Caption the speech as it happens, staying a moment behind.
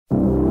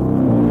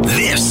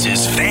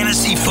is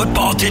Fantasy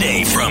Football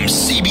Today from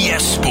CBS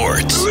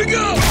Sports. Here we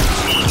go.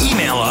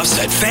 Email us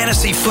at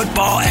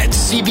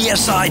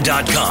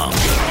fantasyfootball@cbsi.com.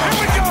 Here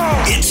we go.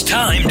 It's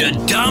time to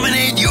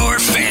dominate your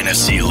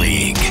fantasy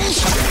league.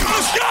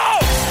 Let's go.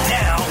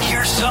 Now,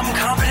 here's some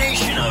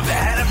combination of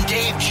Adam,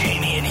 Dave,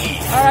 Jamie, and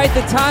Heath. All right,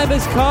 the time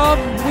has come.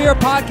 We are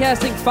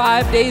podcasting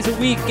 5 days a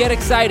week. Get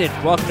excited.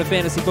 Welcome to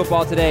Fantasy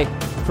Football Today.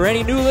 For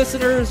any new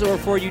listeners or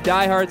for you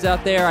diehards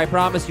out there, I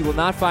promise you will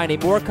not find a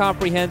more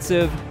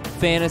comprehensive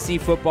fantasy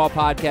football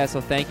podcast.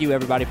 So thank you,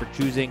 everybody, for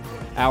choosing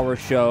our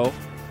show.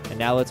 And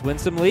now let's win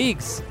some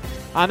leagues.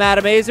 I'm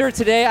Adam Azer.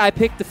 Today, I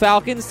picked the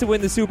Falcons to win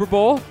the Super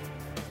Bowl.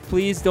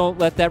 Please don't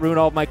let that ruin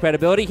all of my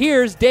credibility.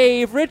 Here's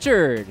Dave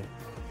Richard.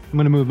 I'm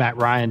going to move Matt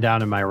Ryan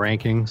down in my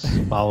rankings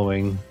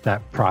following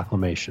that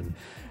proclamation.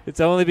 It's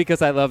only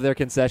because I love their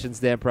concession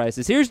stand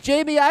prices. Here's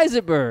Jamie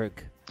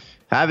Eisenberg.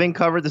 Having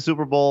covered the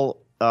Super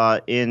Bowl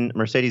in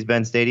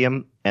Mercedes-Benz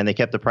Stadium, and they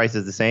kept the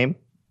prices the same,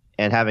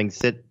 and having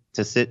sit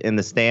in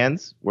the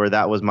stands where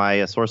that was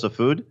my source of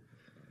food,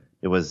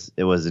 it was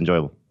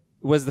enjoyable.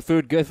 Was the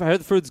food good? I heard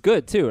the food's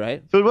good too,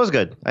 right? Food was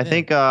good. I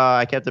think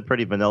I kept it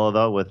pretty vanilla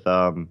though. With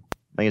I think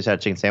I just had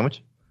a chicken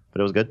sandwich, but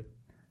it was good.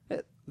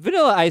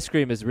 Vanilla ice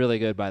cream is really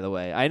good, by the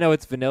way. I know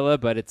it's vanilla,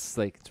 but it's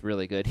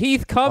really good.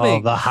 Heath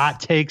Cummings. Oh, the hot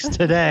takes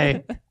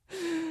today.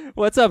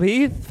 What's up,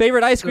 Heath?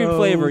 Favorite ice cream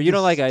flavor? You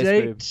don't like ice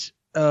cream. The state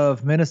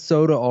of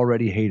Minnesota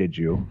already hated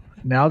you.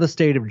 Now the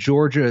state of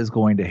Georgia is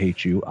going to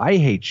hate you. I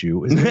hate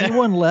you. Is there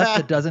anyone left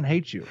that doesn't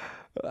hate you?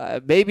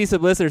 Maybe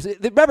some listeners.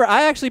 Remember,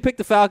 I actually picked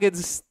the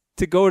Falcons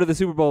to go to the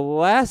Super Bowl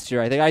last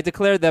year. I think I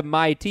declared them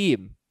my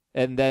team,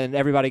 and then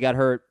everybody got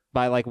hurt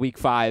by like week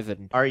 5,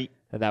 and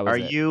that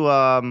was it.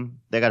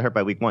 They got hurt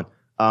by week 1.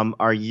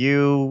 Are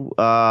you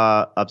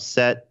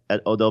upset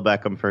at Odell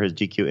Beckham for his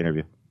GQ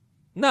interview?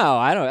 No,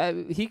 I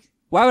don't.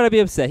 Why would I be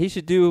upset? He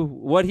should do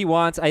what he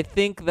wants. I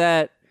think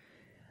that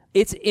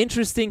it's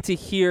interesting to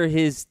hear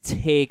his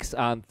takes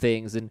on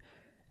things, and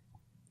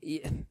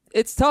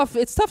it's tough.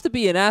 It's tough to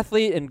be an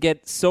athlete and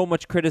get so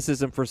much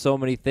criticism for so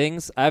many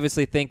things. I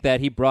obviously think that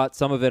he brought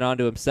some of it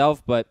onto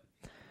himself, but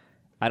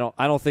I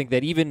don't think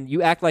that even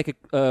you act like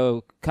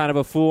a kind of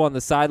a fool on the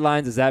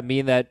sidelines. Does that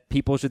mean that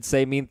people should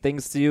say mean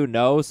things to you?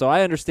 No. So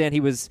I understand he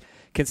was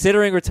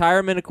considering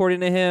retirement, according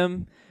to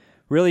him,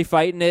 really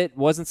fighting it,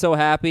 wasn't so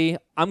happy.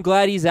 I'm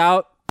glad he's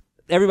out.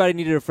 Everybody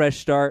needed a fresh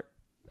start,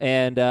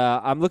 and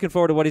I'm looking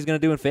forward to what he's going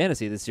to do in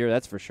fantasy this year,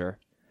 that's for sure.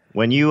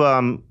 When you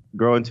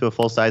grow into a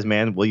full-size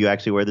man, will you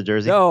actually wear the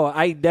jersey? No,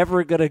 I'm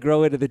never going to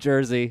grow into the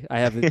jersey. I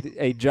have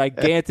a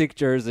gigantic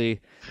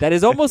jersey that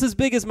is almost as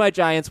big as my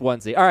Giants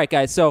onesie. All right,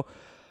 guys, so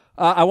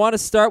I want to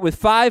start with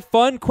 5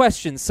 fun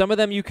questions. Some of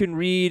them you can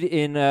read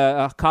in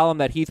a column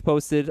that Heath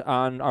posted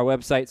on our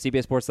website,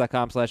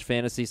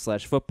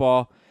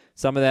 cbsports.com/fantasy/football.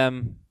 Some of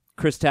them,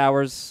 Chris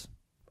Towers,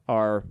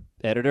 our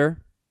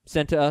editor,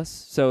 sent to us,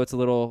 so it's a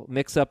little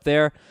mix-up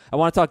there. I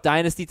want to talk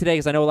Dynasty today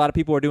because I know a lot of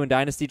people are doing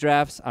Dynasty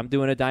drafts. I'm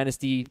doing a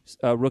Dynasty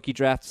rookie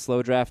draft,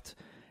 slow draft,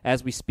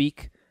 as we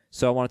speak,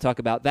 so I want to talk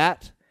about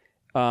that.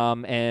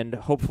 And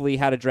hopefully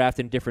how to draft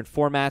in different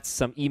formats.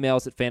 Some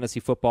emails at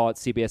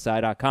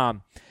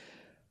fantasyfootball@cbsi.com.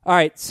 All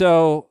right,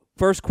 so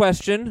first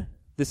question.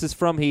 This is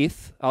from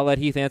Heath. I'll let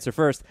Heath answer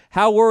first.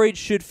 How worried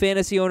should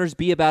fantasy owners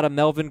be about a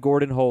Melvin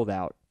Gordon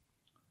holdout?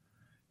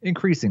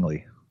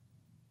 Increasingly.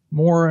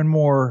 More and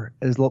more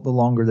as the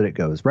longer that it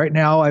goes. Right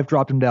now, I've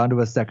dropped him down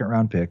to a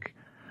second-round pick.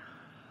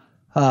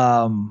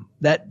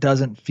 That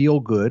doesn't feel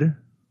good.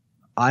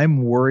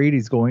 I'm worried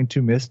he's going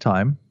to miss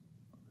time.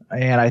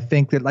 And I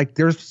think that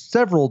there's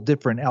several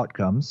different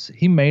outcomes.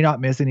 He may not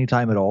miss any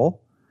time at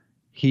all.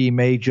 He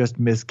may just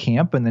miss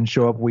camp and then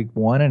show up week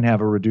 1 and have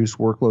a reduced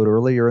workload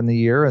earlier in the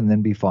year and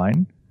then be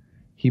fine.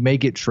 He may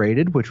get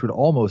traded, which would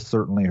almost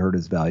certainly hurt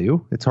his value.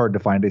 It's hard to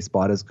find a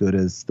spot as good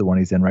as the one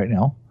he's in right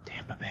now.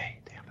 Tampa Bay.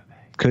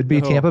 Could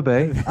be Tampa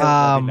Bay.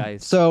 That'd be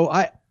nice. So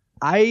I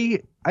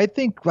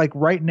think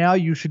right now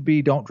you should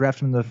be don't draft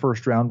him in the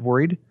first round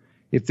worried.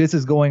 If this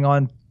is going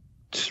on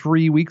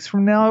 3 weeks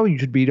from now, you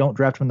should be don't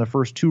draft him in the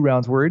first 2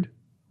 rounds worried.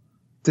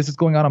 If this is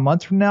going on a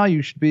month from now,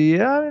 you should be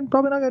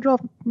probably not going to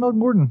draft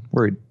Melvin Gordon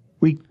worried.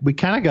 We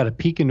kind of got a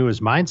peek into his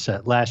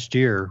mindset last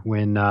year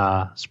when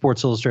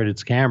Sports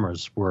Illustrated's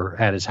cameras were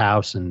at his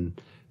house and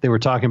they were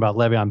talking about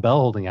Le'Veon Bell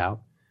holding out.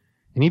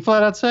 And he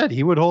flat out said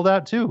he would hold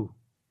out too.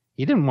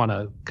 He didn't want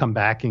to come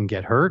back and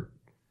get hurt.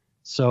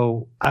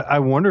 So I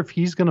wonder if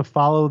he's going to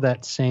follow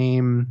that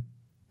same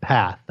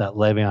path that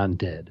Le'Veon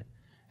did.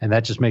 And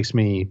that just makes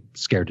me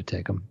scared to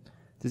take him.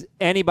 Does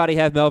anybody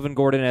have Melvin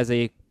Gordon as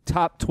a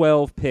top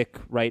 12 pick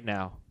right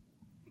now?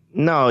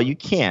 No, you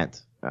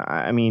can't.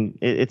 I mean,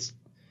 it's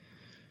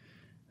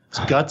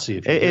gutsy.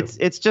 If you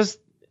it's just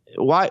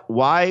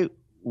why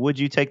would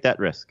you take that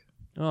risk?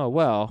 Oh,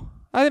 well,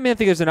 I think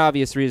there's an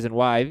obvious reason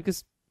why,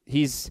 because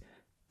he's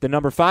the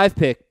number 5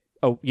 pick,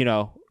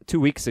 2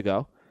 weeks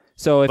ago.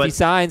 So if he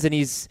signs and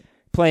he's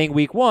playing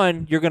week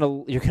 1, you're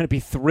gonna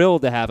be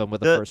thrilled to have him with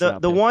the first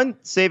round. The one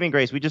saving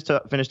grace, we just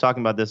finished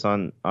talking about this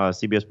on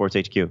CBS Sports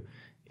HQ,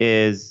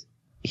 is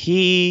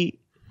he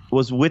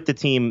was with the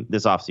team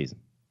this offseason.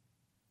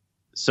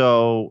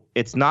 So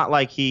it's not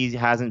like he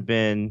hasn't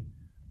been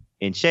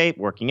in shape,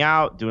 working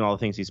out, doing all the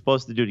things he's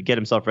supposed to do to get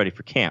himself ready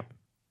for camp.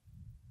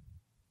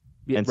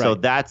 Yeah, and right. so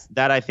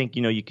that I think,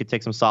 you could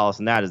take some solace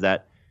in that, is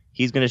that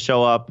he's going to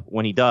show up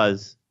when he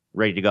does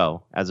ready to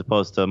go, as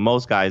opposed to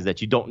most guys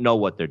that you don't know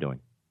what they're doing.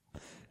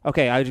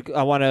 Okay,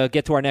 I want to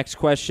get to our next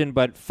question,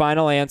 but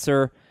final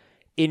answer.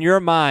 In your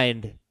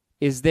mind,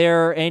 is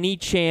there any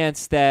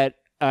chance that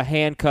a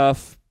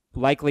handcuff,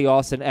 likely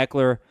Austin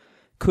Eckler,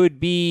 could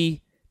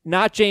be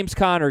not James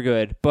Conner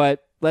good,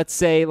 but let's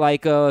say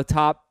like a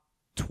top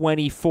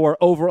 24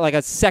 over, like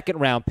a second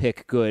round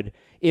pick good,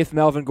 if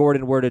Melvin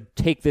Gordon were to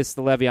take the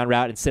Le'Veon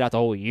route and sit out the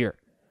whole year?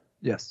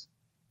 Yes.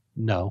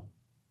 No.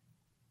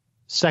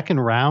 Second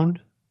round?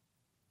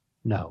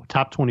 No.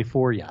 Top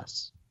 24?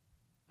 Yes.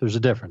 There's a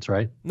difference,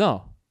 right?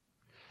 No.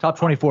 Top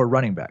 24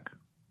 running back.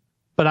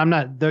 But I'm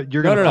not.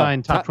 You're going to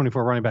find top Top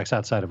 24 running backs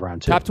outside of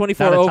round 2. Top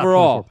 24 Not a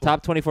overall. Top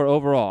Top 24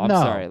 overall. I'm No.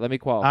 sorry. Let me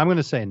qualify. I'm going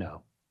to say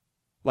no.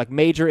 Like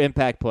major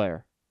impact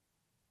player.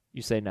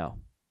 You say no.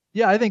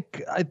 Yeah, I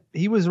think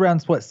he was around,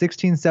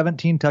 16,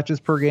 17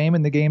 touches per game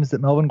in the games that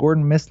Melvin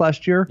Gordon missed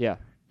last year. Yeah.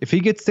 If he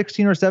gets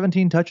 16 or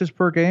 17 touches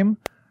per game,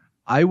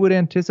 I would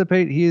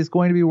anticipate he is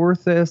going to be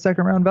worth a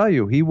second round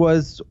value. He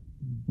was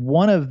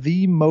one of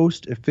the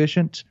most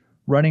efficient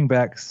running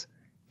backs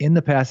in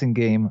the passing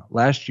game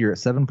last year at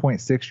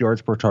 7.6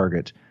 yards per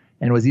target,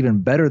 and was even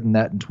better than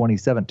that in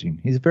 2017.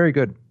 He's very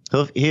good.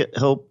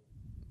 He'll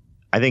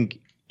I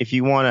think if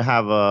you want to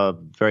have a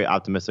very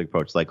optimistic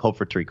approach, like hope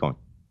for Tariq Cohen.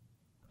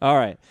 All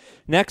right.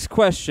 Next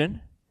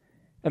question.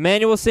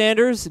 Emmanuel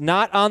Sanders,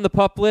 not on the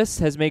PUP list,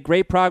 has made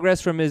great progress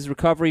from his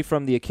recovery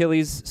from the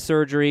Achilles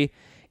surgery.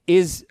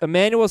 Is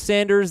Emmanuel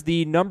Sanders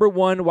the number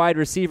one wide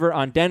receiver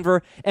on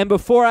Denver? And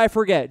before I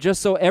forget,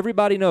 just so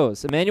everybody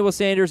knows, Emmanuel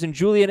Sanders and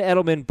Julian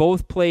Edelman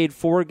both played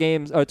 12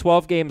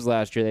 games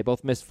last year. They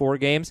both missed 4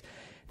 games.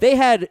 They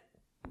had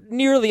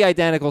nearly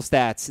identical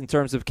stats in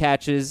terms of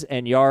catches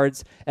and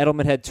yards.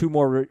 Edelman had 2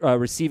 more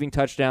receiving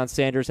touchdowns.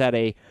 Sanders had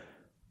a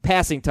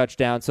passing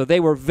touchdown. So they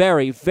were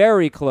very,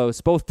 very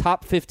close. Both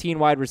top 15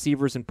 wide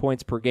receivers in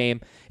points per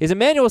game. Is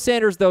Emmanuel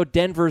Sanders, though,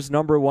 Denver's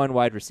number one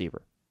wide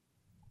receiver?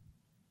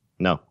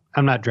 No.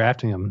 I'm not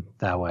drafting him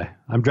that way.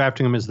 I'm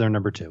drafting him as their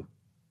number 2.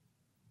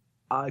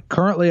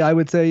 Currently, I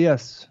would say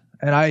yes.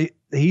 And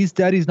he's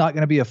dead. He's not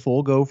going to be a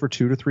full go for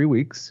 2 to 3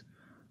 weeks.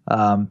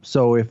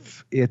 So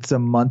if it's a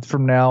month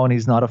from now and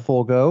he's not a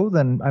full go,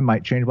 then I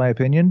might change my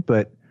opinion.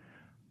 But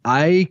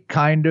I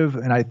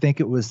and I think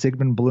it was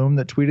Sigmund Bloom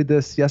that tweeted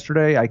this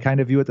yesterday, I kind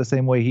of view it the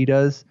same way he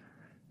does,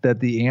 that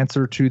the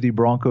answer to the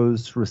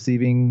Broncos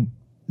the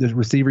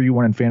receiver you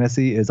want in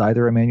fantasy is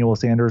either Emmanuel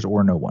Sanders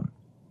or no one.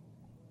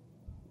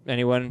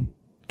 Anyone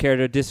care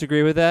to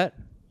disagree with that?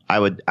 I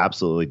would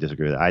absolutely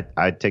disagree with that.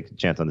 I'd take the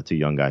chance on the 2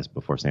 young guys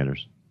before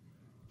Sanders.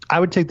 I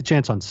would take the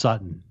chance on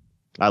Sutton.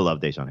 I love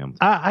Deshaun Hamilton.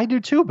 I do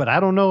too, but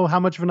I don't know how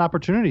much of an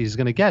opportunity he's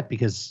going to get,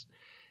 because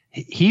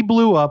he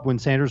blew up when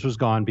Sanders was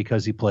gone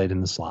because he played in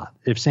the slot.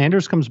 If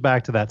Sanders comes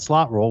back to that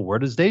slot role, where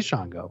does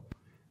Deshaun go?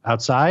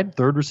 Outside,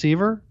 third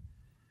receiver?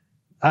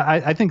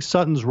 I think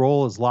Sutton's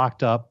role is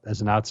locked up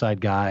as an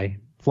outside guy.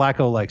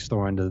 Flacco likes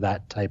throwing to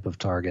that type of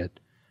target.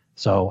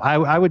 So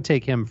I would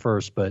take him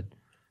first, but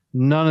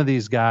none of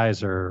these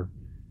guys are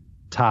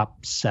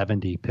top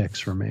 70 picks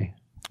for me.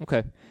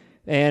 Okay.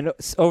 And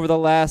over the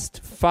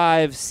last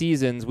 5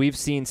 seasons, we've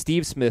seen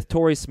Steve Smith,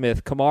 Torrey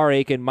Smith, Kamar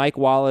Aiken, Mike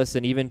Wallace,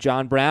 and even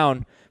John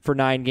Brown for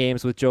 9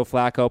 games with Joe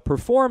Flacco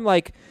perform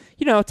like,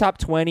 top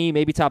 20,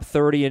 maybe top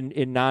 30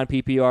 in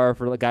non-PPR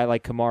for a guy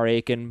like Kamar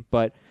Aiken.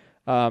 But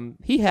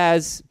he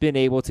has been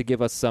able to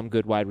give us some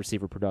good wide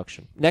receiver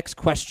production. Next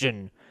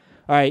question.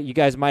 All right, you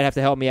guys might have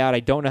to help me out.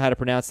 I don't know how to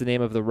pronounce the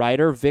name of the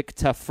writer. Vic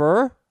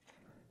Tafur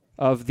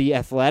of The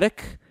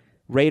Athletic.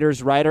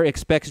 Raiders writer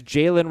expects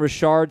Jalen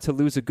Richard to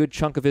lose a good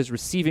chunk of his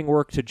receiving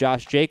work to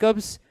Josh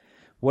Jacobs.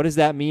 What does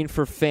that mean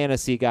for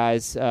fantasy,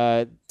 guys?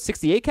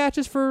 68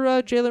 catches for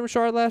Jalen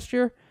Richard last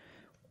year.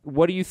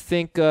 What do you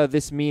think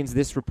this means,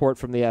 this report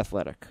from The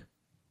Athletic?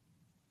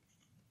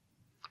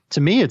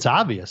 To me, it's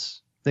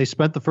obvious. They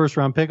spent the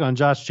first-round pick on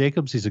Josh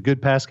Jacobs. He's a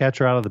good pass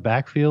catcher out of the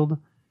backfield.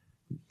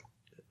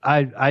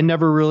 I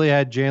never really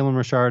had Jalen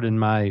Richard in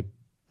my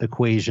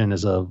equation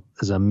as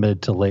a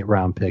mid to late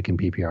round pick in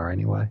PPR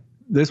anyway.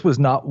 This was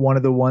not one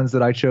of the ones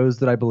that I chose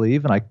that I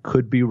believe, and I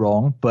could be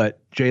wrong,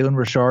 but Jalen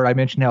Richard, I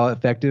mentioned how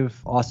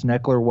effective Austin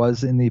Eckler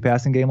was in the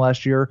passing game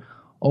last year.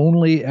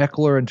 Only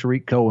Eckler and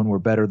Tariq Cohen were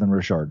better than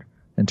Richard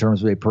in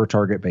terms of a per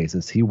target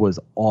basis. He was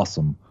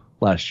awesome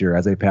last year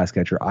as a pass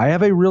catcher. I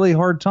have a really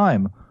hard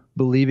time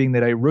believing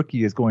that a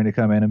rookie is going to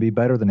come in and be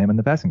better than him in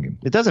the passing game.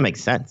 It doesn't make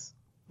sense.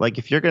 Like,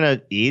 if you're going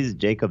to ease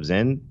Jacobs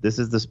in, this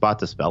is the spot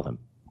to spell him.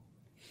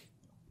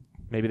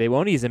 Maybe they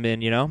won't ease him in,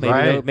 Maybe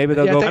right.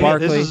 they'll go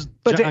Barkley.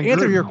 But to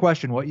answer your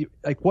question,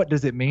 what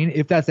does it mean?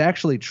 If that's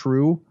actually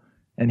true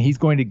and he's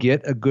going to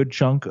get a good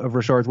chunk of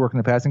Richard's work in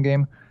the passing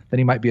game, then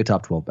he might be a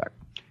top 12 back.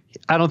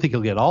 I don't think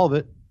he'll get all of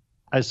it.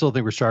 I still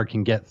think Richard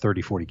can get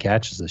 30, 40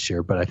 catches this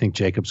year, but I think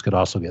Jacobs could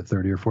also get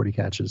 30 or 40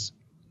 catches.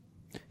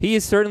 He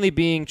is certainly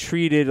being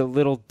treated a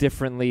little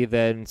differently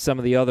than some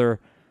of the other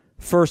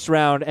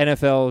first-round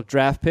NFL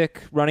draft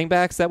pick running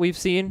backs that we've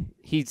seen.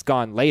 He's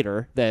gone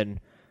later than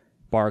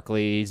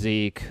Barkley,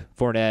 Zeke,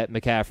 Fournette,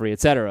 McCaffrey,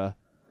 etc.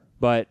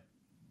 But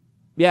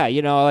yeah,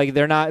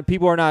 like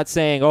people are not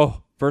saying,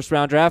 "Oh,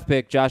 first-round draft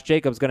pick Josh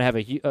Jacobs going to have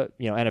a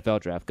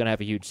NFL draft, going to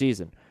have a huge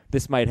season."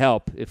 This might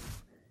help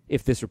if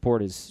this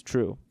report is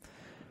true.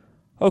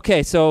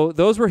 Okay, so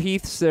those were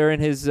Heath's. They're in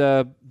his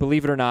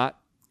Believe It or Not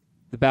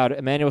about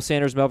Emmanuel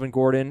Sanders, Melvin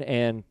Gordon,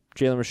 and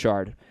Jalen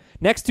Richard.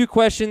 Next two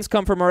questions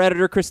come from our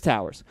editor, Chris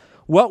Towers.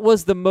 What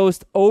was the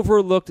most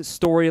overlooked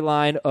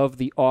storyline of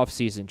the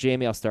offseason?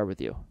 Jamie, I'll start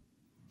with you.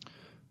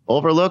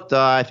 Overlooked,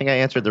 I think I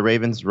answered the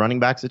Ravens running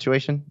back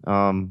situation.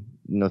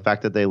 The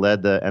fact that they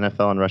led the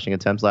NFL in rushing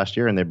attempts last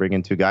year, and they bring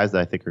in two guys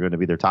that I think are going to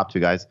be their top two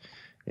guys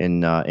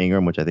in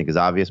Ingram, which I think is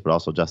obvious, but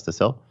also Justice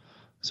Hill.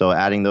 So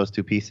adding those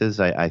two pieces,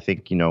 I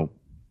think,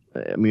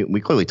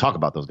 we clearly talk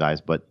about those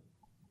guys, but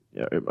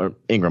or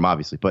Ingram,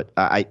 obviously. But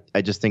I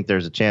just think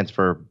there's a chance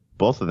for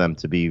both of them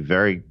to be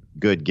very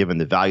good given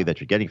the value that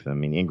you're getting for them.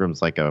 I mean,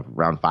 Ingram's like a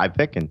round 5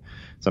 pick, and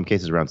in some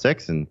cases round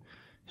 6, and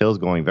Hill's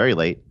going very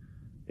late.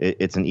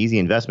 It's an easy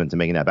investment to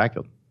make in that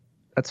backfield.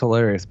 That's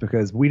hilarious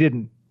because we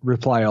didn't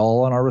reply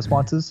all on our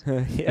responses.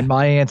 Yeah. And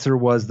my answer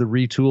was the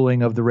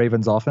retooling of the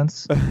Ravens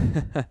offense.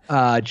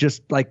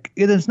 Just like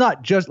it is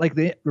not just like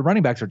the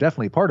running backs are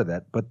definitely part of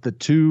that, but the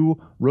two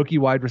rookie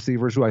wide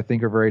receivers who I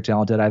think are very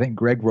talented. I think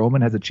Greg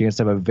Roman has a chance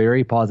to have a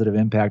very positive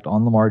impact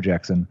on Lamar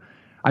Jackson.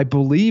 I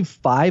believe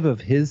 5 of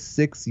his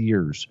 6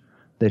 years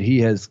that he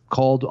has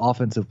called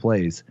offensive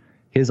plays,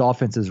 his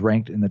offense is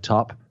ranked in the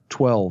top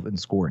 12 in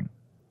scoring.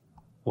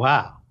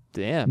 Wow.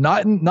 Damn.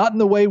 Not in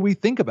the way we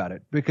think about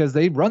it because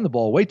they run the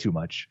ball way too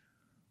much.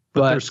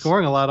 But they're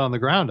scoring a lot on the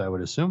ground, I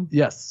would assume.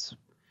 Yes.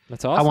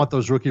 That's awesome. I want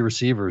those rookie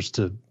receivers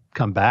to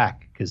come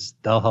back because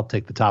they'll help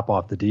take the top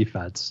off the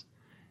defense,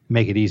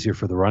 make it easier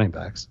for the running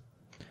backs.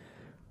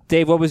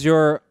 Dave, what was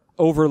your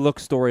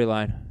overlooked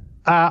storyline?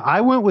 I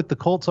went with the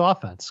Colts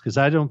offense because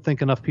I don't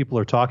think enough people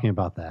are talking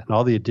about that and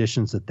all the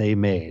additions that they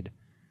made.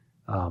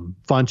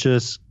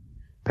 Funchess,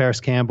 Paris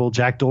Campbell,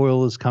 Jack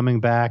Doyle is coming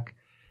back.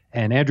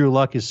 And Andrew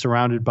Luck is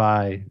surrounded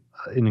by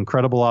an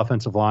incredible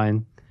offensive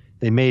line.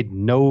 They made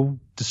no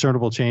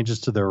discernible changes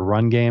to their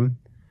run game.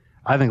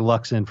 I think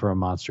Luck's in for a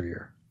monster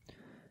year.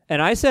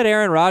 And I said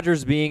Aaron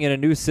Rodgers being in a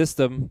new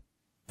system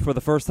for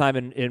the first time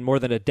in more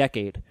than a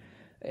decade.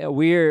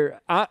 Look,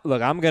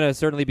 I'm going to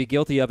certainly be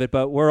guilty of it,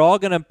 but we're all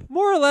going to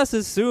more or less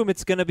assume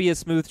it's going to be a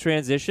smooth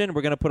transition.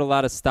 We're going to put a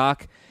lot of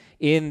stock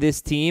in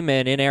this team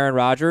and in Aaron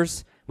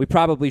Rodgers. We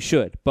probably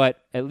should,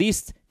 but at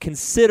least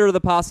consider the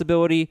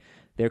possibility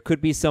there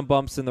could be some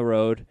bumps in the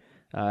road.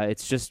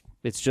 It's just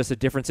a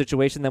different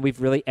situation than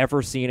we've really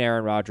ever seen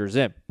Aaron Rodgers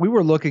in. We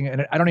were looking,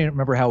 and I don't even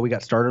remember how we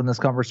got started on this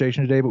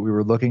conversation today, but we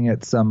were looking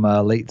at some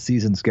late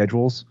season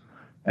schedules,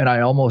 and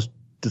I almost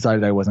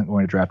decided I wasn't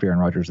going to draft Aaron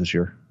Rodgers this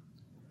year.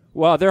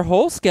 Well, their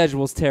whole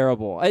schedule's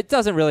terrible. It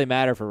doesn't really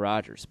matter for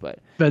Rodgers, but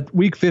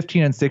week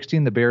 15 and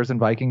 16, the Bears and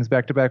Vikings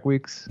back-to-back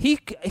weeks.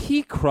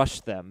 He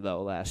crushed them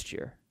though last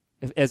year,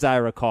 as I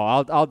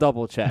recall. I'll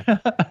double check.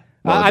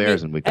 Well, the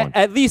Bears in week 1.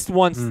 At least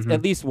once. Mm-hmm.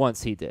 At least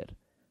once he did.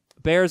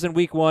 Bears in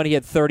week 1, he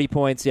had 30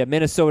 points. Yeah,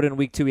 Minnesota in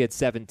week 2, he had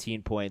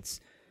 17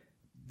 points.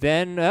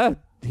 Then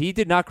he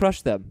did not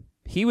crush them.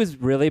 He was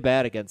really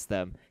bad against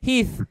them.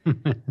 Heath,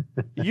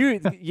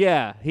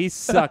 he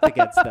sucked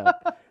against them.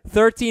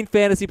 13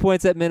 fantasy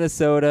points at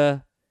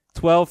Minnesota,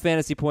 12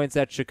 fantasy points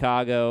at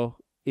Chicago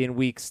in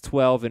weeks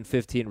 12 and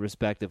 15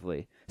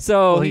 respectively.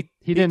 So he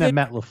didn't have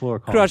Matt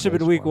LaFleur crush him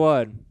in week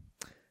 1.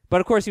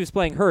 But of course he was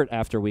playing hurt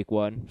after week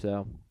 1,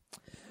 so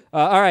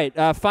all right,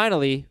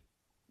 finally,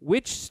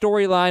 which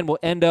storyline will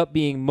end up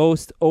being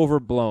most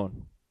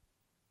overblown?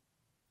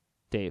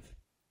 Dave.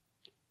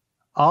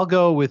 I'll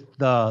go with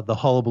the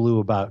hullabaloo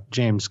about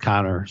James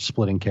Conner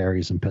splitting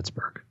carries in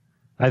Pittsburgh.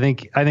 I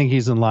think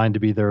he's in line to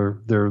be their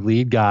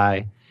lead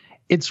guy.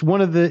 It's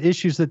one of the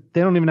issues that they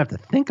don't even have to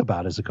think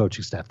about as a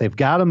coaching staff. They've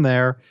got him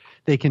there.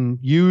 They can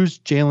use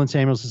Jalen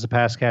Samuels as a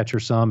pass catcher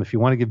some. If you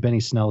want to give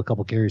Benny Snell a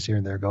couple carries here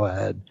and there, go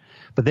ahead.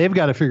 But they've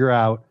got to figure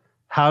out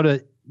how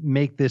to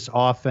make this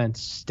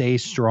offense stay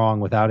strong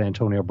without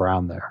Antonio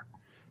Brown there.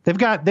 They've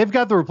got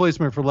the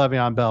replacement for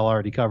Le'Veon Bell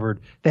already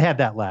covered. They had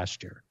that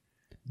last year.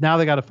 Now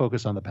they got to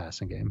focus on the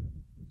passing game.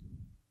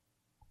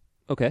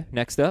 Okay,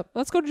 next up,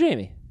 let's go to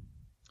Jamie.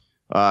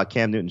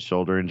 Cam Newton's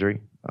shoulder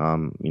injury.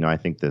 I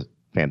think the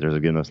Panthers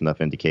have given us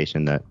enough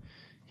indication that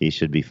he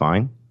should be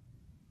fine.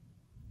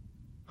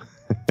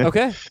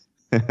 Okay.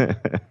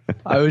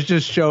 I was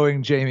just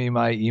showing Jamie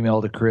my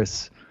email to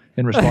Chris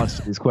in response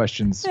to these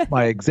questions.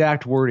 My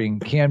exact wording,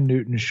 Cam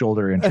Newton's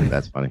shoulder injury.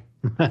 That's funny.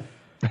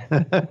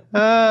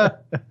 Well,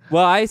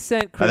 I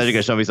sent Chris. I thought you were going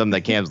to show me something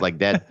that Cam's like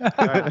dead.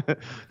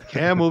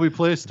 Cam will be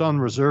placed on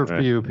reserve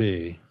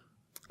PUP.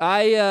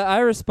 I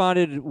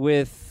responded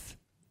with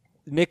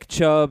Nick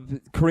Chubb,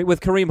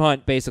 with Kareem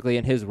Hunt, basically,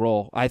 in his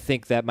role. I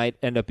think that might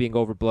end up being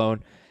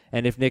overblown.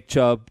 And if Nick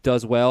Chubb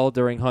does well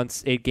during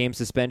Hunt's 8-game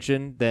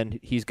suspension, then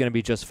he's going to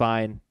be just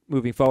fine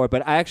moving forward.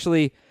 But I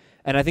actually,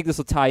 and I think this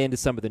will tie into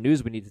some of the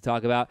news we need to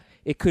talk about,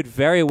 it could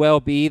very well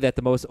be that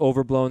the most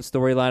overblown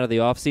storyline of the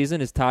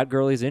offseason is Todd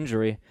Gurley's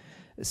injury.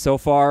 So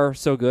far,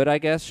 so good, I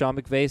guess. Sean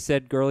McVay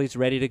said Gurley's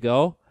ready to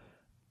go.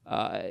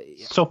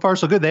 So far,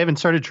 so good. They haven't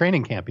started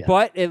training camp yet.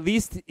 But at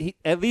least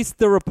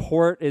the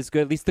report is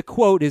good. At least the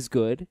quote is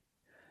good.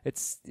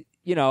 It's,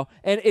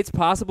 and it's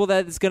possible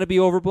that it's going to be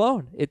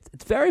overblown.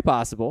 It's very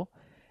possible.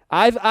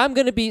 I've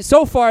been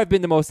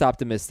the most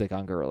optimistic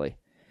on Gurley.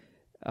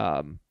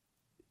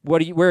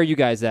 Where are you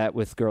guys at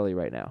with Gurley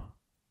right now?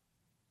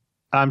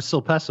 I'm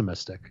still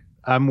pessimistic.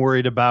 I'm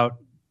worried about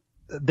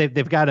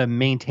they've got to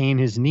maintain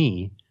his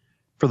knee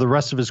for the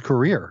rest of his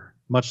career,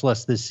 much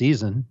less this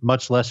season,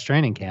 much less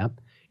training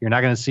camp. You're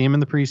not going to see him in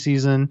the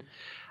preseason.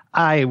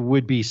 I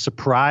would be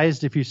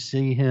surprised if you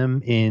see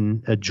him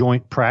in a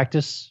joint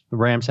practice. The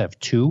Rams have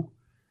 2.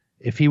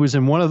 If he was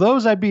in one of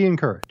those, I'd be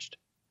encouraged.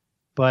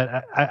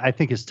 But I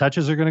think his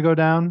touches are going to go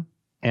down,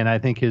 and I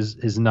think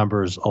his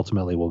numbers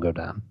ultimately will go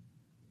down.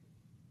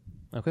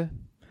 Okay.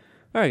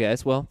 All right,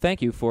 guys. Well,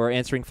 thank you for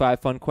answering 5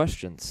 fun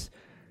questions.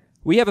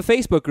 We have a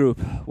Facebook group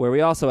where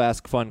we also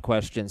ask fun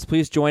questions.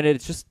 Please join it.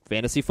 It's just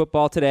Fantasy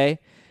Football Today.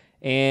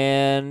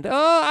 And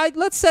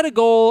let's set a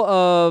goal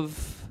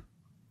of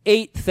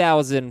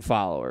 8,000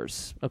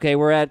 followers. Okay,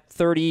 we're at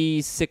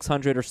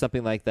 3,600 or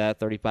something like that,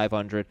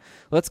 3,500.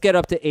 Let's get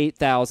up to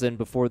 8,000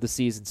 before the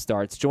season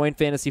starts. Join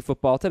Fantasy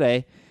Football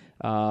Today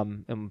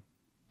and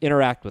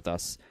interact with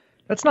us.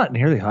 That's not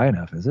nearly high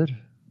enough, is it?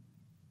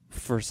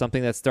 For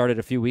something that started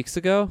a few weeks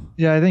ago?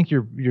 Yeah, I think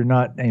you're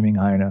not aiming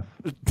high enough.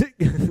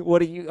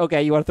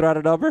 Okay, you want to throw out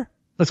a number?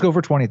 Let's go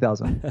for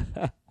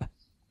 20,000.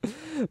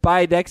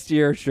 By next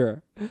year,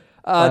 sure.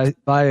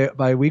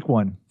 By week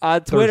 1.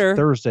 On Twitter.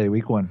 Thursday,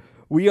 week 1.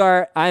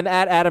 I'm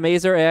at Adam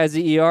Azer,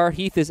 AIZER.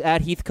 Heath is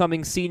at Heath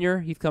Cummings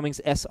Sr., Heath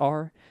Cummings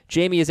SR.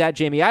 Jamie is at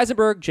Jamie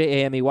Eisenberg,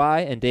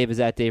 JAMEY, and Dave is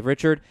at Dave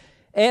Richard.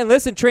 And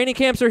listen, training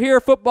camps are here,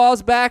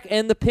 football's back,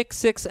 and the Pick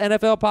 6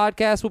 NFL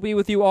podcast will be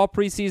with you all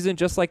preseason,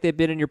 just like they've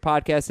been in your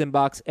podcast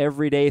inbox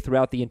every day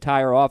throughout the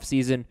entire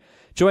offseason.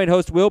 Join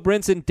host Will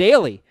Brinson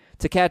daily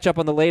to catch up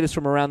on the latest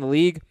from around the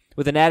league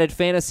with an added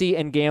fantasy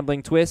and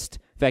gambling twist.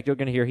 In fact, you're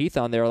going to hear Heath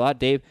on there a lot.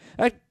 Dave,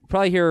 I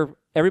probably hear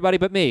everybody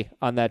but me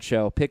on that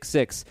show, Pick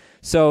 6.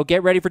 So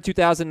get ready for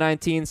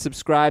 2019.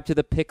 Subscribe to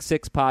the Pick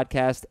 6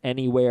 podcast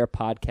anywhere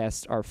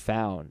podcasts are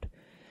found.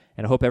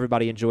 And I hope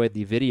everybody enjoyed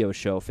the video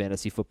show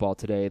Fantasy Football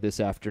Today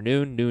this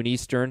afternoon, noon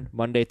Eastern,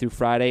 Monday through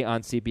Friday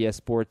on CBS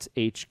Sports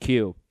HQ.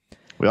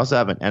 We also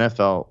have an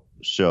NFL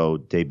show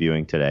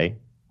debuting today.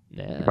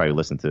 Yeah. You probably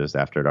listened to this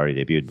after it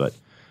already debuted, but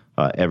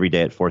every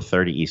day at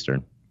 4:30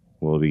 Eastern,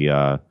 we'll be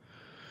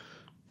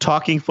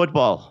talking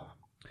football.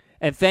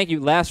 And thank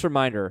you. Last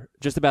reminder,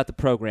 just about the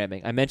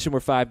programming. I mentioned we're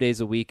 5 days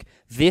a week.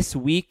 This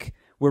week,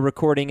 we're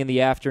recording in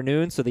the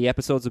afternoon, so the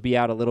episodes will be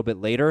out a little bit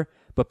later.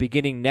 But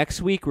beginning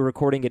next week, we're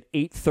recording at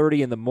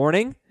 8:30 in the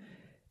morning,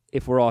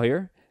 if we're all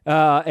here.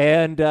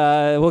 And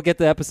we'll get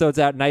the episodes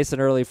out nice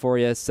and early for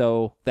you,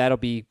 so that'll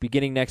be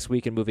beginning next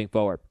week and moving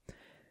forward.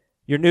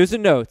 Your news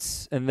and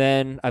notes, and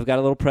then I've got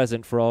a little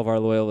present for all of our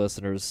loyal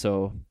listeners,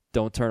 so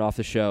don't turn off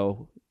the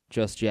show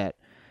just yet.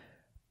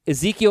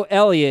 Ezekiel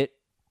Elliott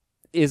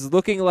is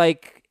looking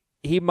like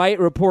he might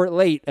report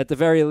late at the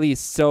very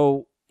least,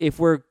 so if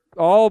we're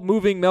all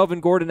moving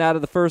Melvin Gordon out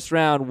of the first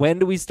round, when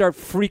do we start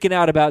freaking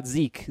out about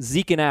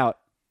Zeking out?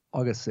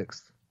 August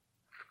 6th.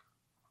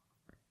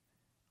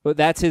 But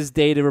that's his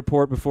day to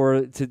report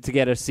before to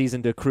get a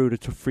season to accrue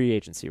to free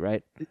agency,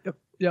 right?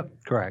 Yep.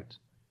 Correct.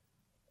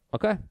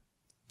 Okay.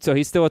 So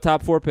he's still a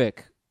top 4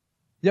 pick.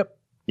 Yep.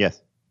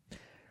 Yes.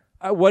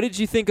 What did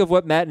you think of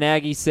what Matt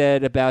Nagy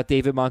said about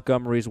David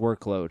Montgomery's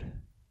workload?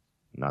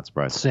 Not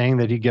surprised. Saying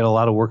that he'd get a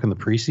lot of work in the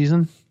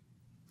preseason?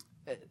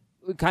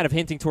 Kind of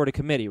hinting toward a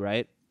committee,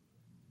 right?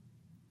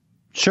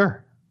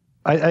 Sure.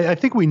 I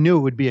think we knew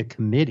it would be a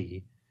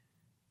committee.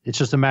 It's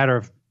just a matter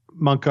of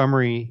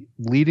Montgomery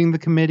leading the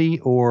committee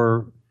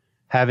or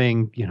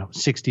having,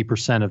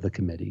 60% of the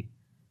committee,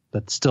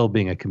 but still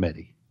being a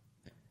committee.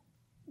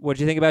 What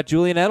do you think about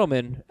Julian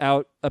Edelman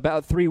out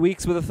about 3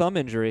 weeks with a thumb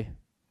injury?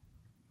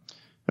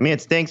 I mean,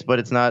 it stinks, but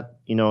it's not,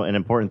 an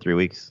important 3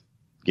 weeks,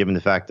 given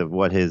the fact of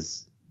what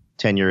his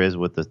tenure is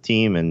with the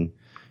team, and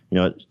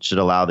it should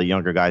allow the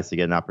younger guys to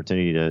get an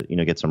opportunity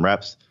to get some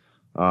reps.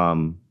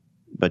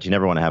 But you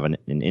never want to have an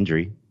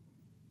injury.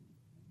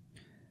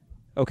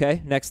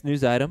 Okay, next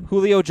news item.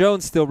 Julio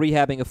Jones still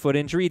rehabbing a foot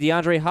injury.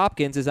 DeAndre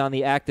Hopkins is on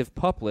the active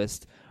PUP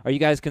list. Are you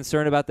guys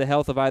concerned about the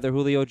health of either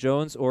Julio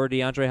Jones or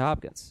DeAndre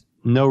Hopkins?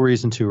 No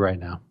reason to right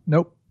now.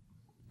 Nope.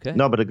 Okay.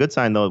 No, but a good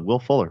sign, though, Will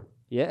Fuller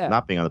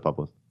not being on the PUP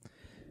list.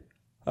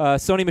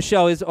 Sony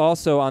Michel is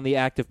also on the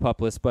active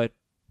PUP list, but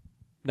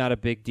not a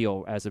big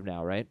deal as of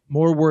now, right?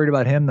 More worried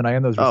about him than I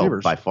am those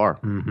receivers. By far.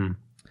 Mm-hmm.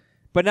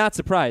 But not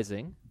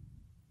surprising.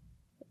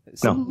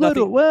 No.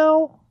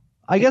 Well,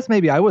 I guess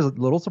maybe I was a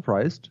little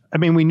surprised. I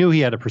mean, we knew he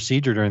had a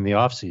procedure during the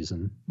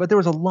offseason. But there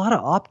was a lot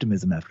of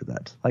optimism after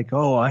that. Like,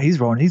 he's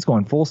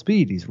going full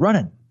speed. He's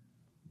running.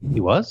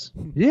 He was?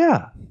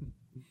 Yeah.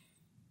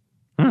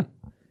 All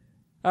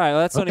right, well,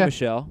 that's Sony Okay.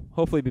 Michel.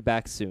 Hopefully be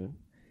back soon.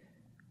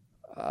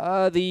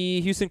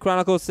 The Houston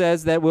Chronicle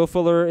says that Will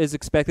Fuller is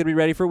expected to be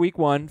ready for Week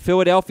 1.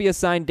 Philadelphia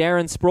signed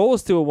Darren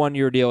Sproles to a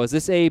 1-year deal. Is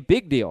this a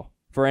big deal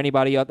for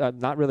anybody?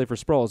 Not really for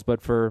Sproles,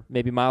 but for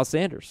maybe Miles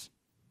Sanders.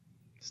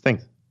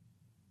 Stinks.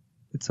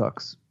 It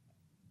sucks.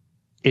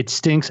 It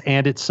stinks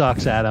and it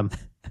sucks, Adam.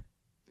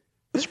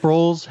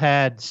 Sproles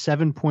had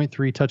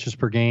 7.3 touches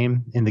per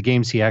game in the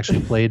games he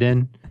actually played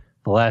in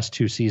the last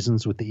 2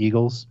 seasons with the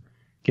Eagles,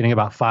 getting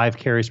about 5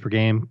 carries per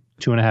game,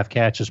 2.5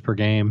 catches per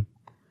game.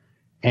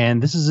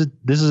 And this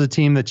is a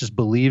team that just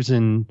believes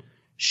in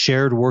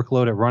shared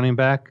workload at running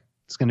back.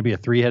 It's going to be a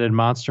 3-headed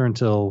monster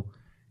until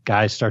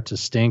guys start to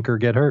stink or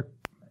get hurt.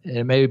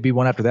 It may be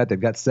one after that. They've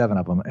got 7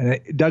 of them. And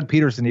Doug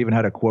Peterson even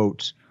had a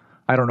quote.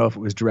 I don't know if it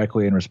was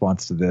directly in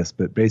response to this,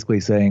 but basically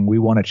saying we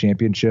won a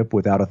championship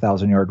without a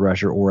 1,000-yard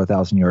rusher or a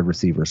 1,000-yard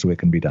receiver, so it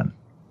can be done.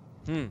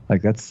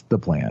 Like, that's the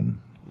plan.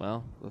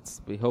 Well,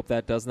 we hope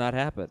that does not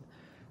happen.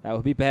 That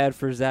would be bad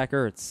for Zach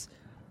Ertz.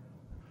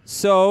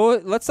 So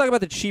let's talk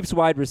about the Chiefs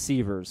wide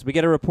receivers. We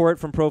get a report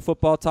from Pro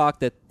Football Talk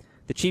that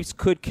the Chiefs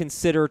could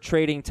consider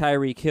trading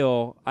Tyreek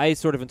Hill. I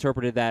sort of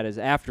interpreted that as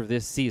after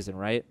this season,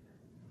 right?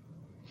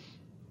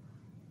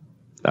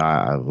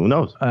 Who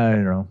knows? I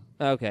don't know.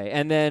 Okay,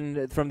 and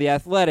then from The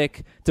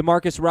Athletic,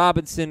 Demarcus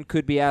Robinson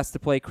could be asked to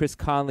play Chris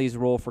Conley's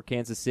role for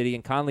Kansas City,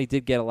 and Conley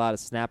did get a lot of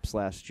snaps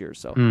last year.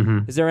 So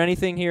is there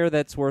anything here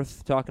that's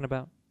worth talking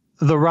about?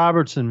 The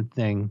Robertson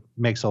thing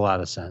makes a lot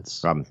of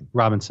sense.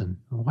 Robinson.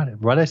 What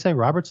did I say?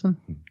 Robertson?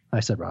 I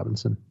said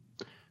Robinson.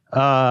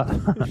 That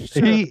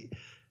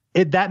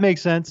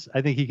makes sense.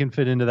 I think he can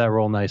fit into that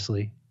role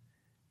nicely.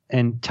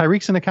 And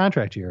Tyreek's in a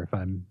contract year, if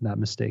I'm not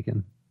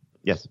mistaken.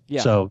 Yes.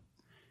 Yeah. So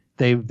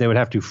they would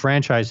have to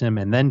franchise him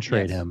and then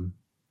trade him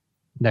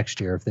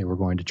next year if they were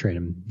going to trade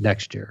him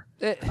next year.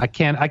 I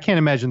can't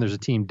imagine there's a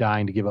team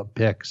dying to give up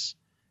picks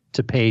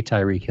to pay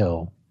Tyreek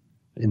Hill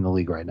in the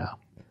league right now.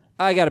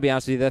 I got to be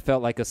honest with you, that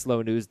felt like a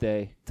slow news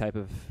day type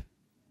of,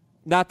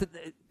 not that,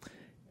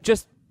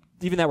 just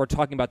even that we're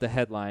talking about the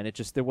headline,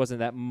 there wasn't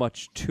that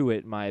much to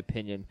it, in my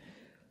opinion.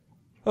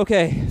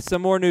 Okay,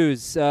 some more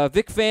news.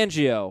 Vic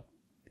Fangio,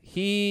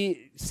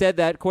 he said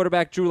that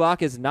quarterback Drew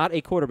Lock is not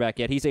a quarterback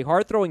yet. He's a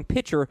hard-throwing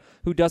pitcher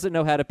who doesn't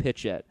know how to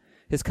pitch yet.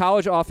 His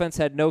college offense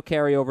had no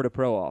carryover to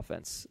pro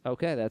offense.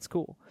 Okay, that's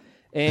cool.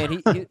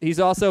 And he's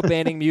also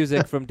banning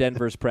music from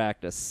Denver's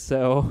practice.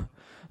 So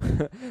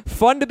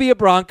fun to be a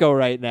Bronco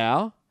right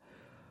now.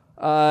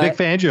 Vic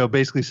Fangio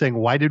basically saying,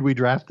 why did we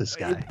draft this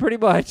guy? Pretty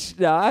much.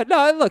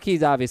 No, look,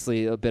 he's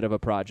obviously a bit of a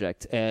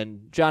project.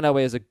 And John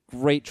Elway has a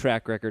great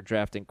track record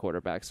drafting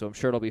quarterbacks, so I'm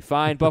sure it'll be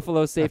fine.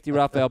 Buffalo safety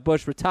Rafael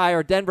Bush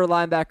retired. Denver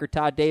linebacker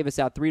Todd Davis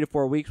out 3 to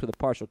 4 weeks with a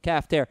partial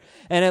calf tear.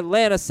 And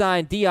Atlanta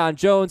signed Deion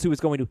Jones, who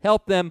is going to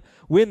help them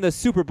win the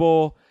Super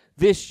Bowl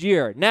this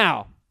year.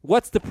 Now,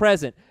 what's the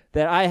present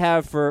that I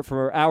have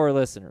for our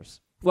listeners?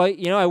 Well,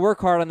 I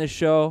work hard on this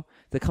show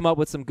to come up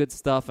with some good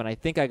stuff, and I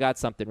think I got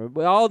something.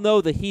 We all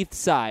know the Heath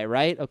sigh,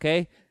 right?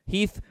 Okay?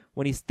 Heath,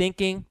 when he's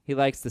thinking, he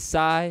likes to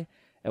sigh.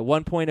 At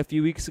one point a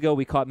few weeks ago,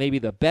 we caught maybe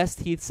the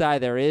best Heath sigh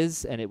there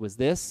is, and it was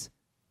this.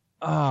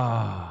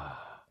 And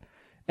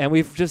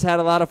we've just had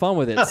a lot of fun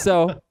with it.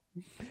 So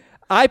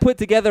I put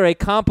together a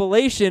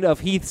compilation of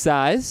Heath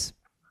sighs.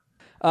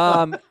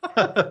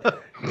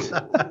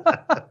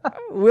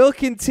 We'll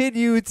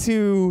continue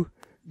to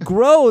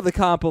grow the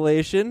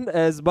compilation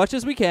as much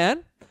as we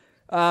can.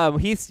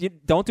 You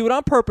don't do it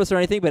on purpose or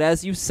anything, but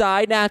as you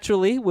sigh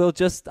naturally,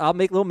 I'll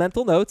make little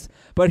mental notes.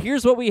 But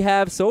here's what we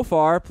have so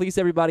far. Please,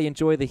 everybody,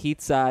 enjoy the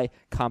Heath sigh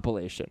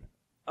compilation.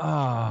 Do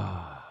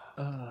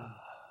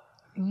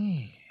it.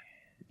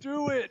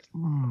 Do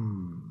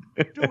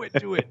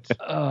it.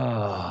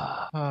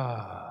 Oh,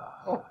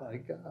 my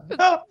God.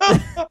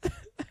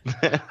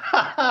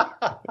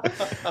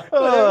 There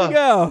we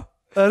go.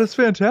 That is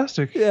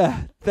fantastic.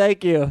 Yeah,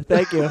 thank you.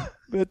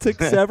 It took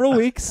several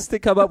weeks to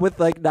come up with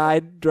like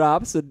 9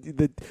 drops, and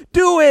the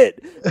do it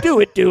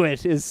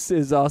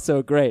is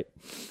also great.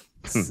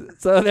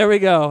 So there we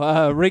go.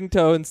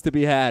 Ringtones to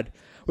be had.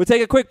 We'll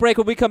take a quick break.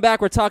 When we come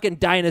back, we're talking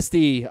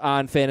Dynasty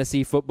on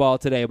Fantasy Football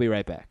today. We'll be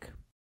right back.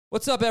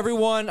 What's up,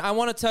 everyone? I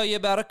want to tell you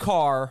about a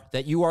car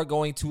that you are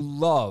going to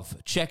love.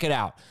 Check it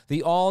out.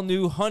 The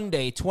all-new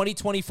Hyundai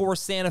 2024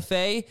 Santa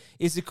Fe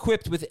is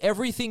equipped with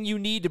everything you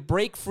need to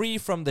break free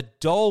from the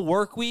dull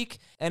work week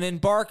and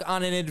embark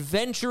on an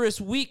adventurous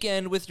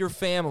weekend with your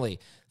family.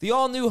 The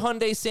all-new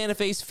Hyundai Santa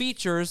Fe's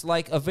features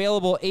like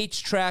available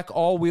H-Track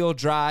all-wheel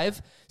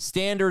drive,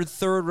 standard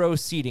third-row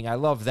seating, I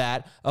love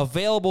that,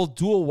 available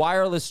dual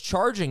wireless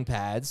charging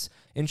pads,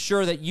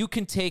 ensure that you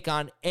can take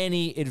on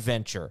any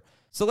adventure.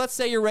 So let's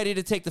say you're ready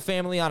to take the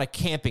family on a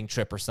camping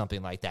trip or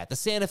something like that. The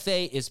Santa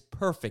Fe is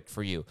perfect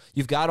for you.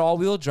 You've got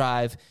all-wheel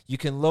drive. You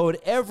can load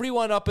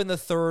everyone up in the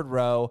third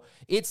row.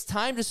 It's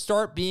time to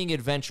start being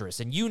adventurous,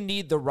 and you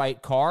need the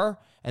right car,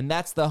 and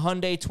that's the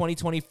Hyundai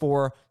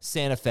 2024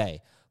 Santa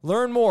Fe.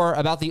 Learn more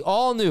about the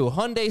all-new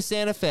Hyundai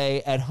Santa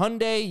Fe at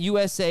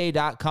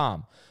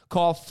HyundaiUSA.com.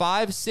 Call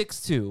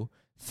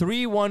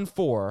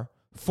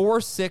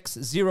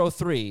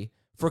 562-314-4603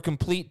 for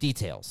complete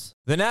details.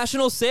 The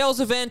national sales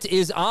event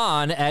is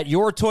on at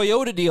your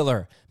Toyota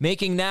dealer,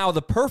 making now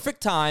the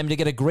perfect time to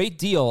get a great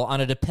deal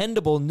on a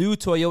dependable new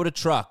Toyota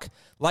truck.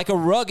 Like a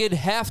rugged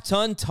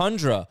half-ton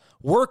Tundra,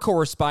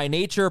 workhorse by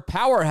nature,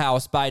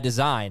 powerhouse by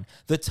design,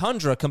 the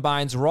Tundra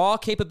combines raw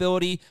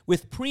capability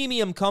with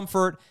premium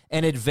comfort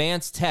and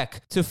advanced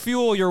tech to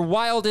fuel your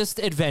wildest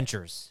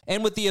adventures.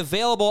 And with the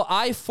available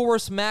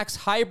iForce Max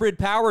hybrid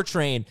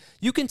powertrain,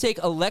 you can take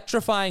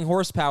electrifying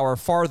horsepower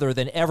farther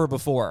than ever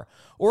before.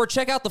 Or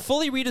check out the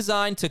fully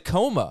redesigned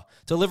Tacoma,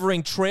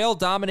 delivering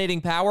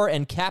trail-dominating power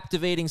and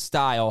captivating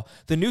style.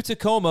 The new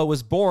Tacoma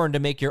was born to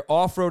make your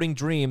off-roading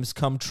dreams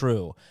come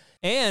true.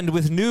 And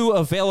with new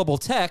available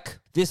tech,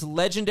 this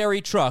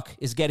legendary truck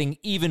is getting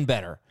even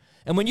better.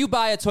 And when you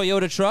buy a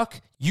Toyota truck,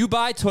 you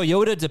buy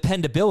Toyota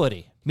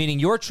dependability, meaning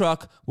your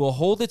truck will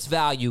hold its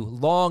value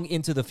long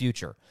into the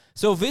future.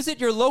 So visit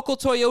your local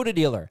Toyota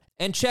dealer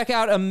and check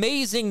out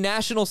amazing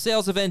national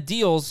sales event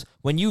deals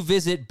when you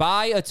visit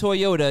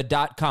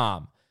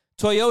buyatoyota.com.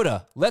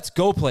 Toyota, let's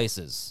go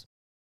places.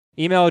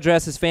 Email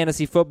address is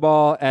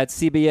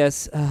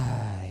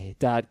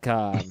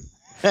fantasyfootball@cbs.com.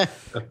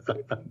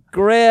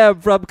 Graham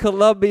from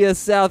Columbia,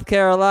 South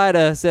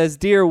Carolina says,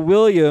 Dear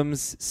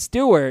Williams,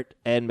 Stewart,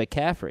 and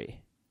McCaffrey.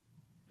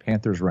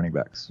 Panthers running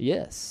backs.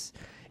 Yes.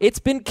 It's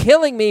been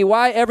killing me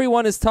why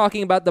everyone is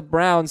talking about the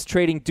Browns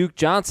trading Duke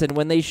Johnson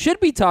when they should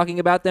be talking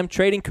about them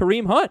trading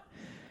Kareem Hunt.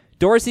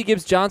 Dorsey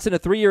gives Johnson a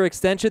 3-year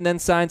extension, then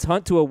signs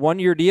Hunt to a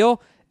 1-year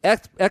deal.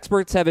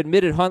 Experts have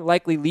admitted Hunt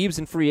likely leaves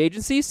in free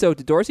agency, so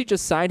did Dorsey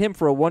just sign him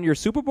for a 1-year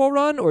Super Bowl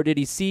run, or did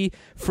he see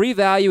free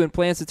value and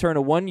plans to turn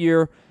a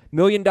 1-year $1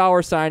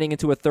 million signing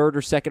into a 3rd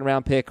or 2nd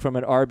round pick from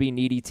an RB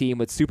needy team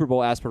with Super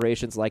Bowl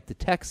aspirations like the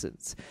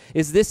Texans?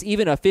 Is this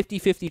even a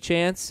 50-50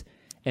 chance?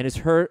 And is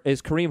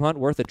Kareem Hunt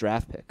worth a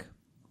draft pick?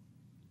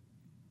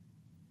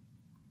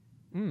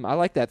 I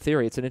like that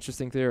theory. It's an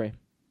interesting theory.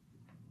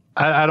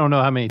 I don't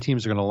know how many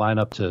teams are going to line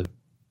up to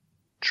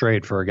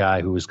trade for a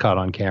guy who was caught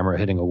on camera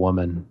hitting a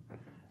woman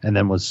and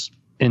then was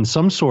in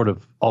some sort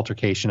of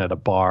altercation at a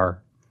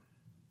bar.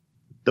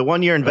 The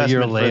 1-year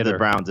investment for later. the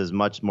Browns is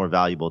much more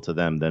valuable to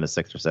them than a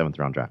 6th or 7th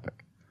round draft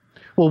pick.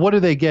 Well, what do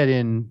they get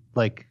in?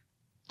 Like,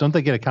 don't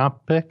they get a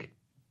comp pick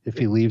if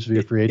he leaves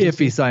via free agency? If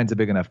he signs a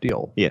big enough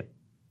deal. Yeah.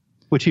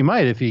 Which he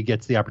might if he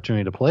gets the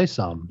opportunity to play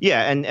some.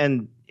 Yeah,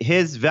 and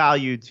his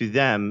value to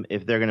them,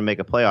 if they're going to make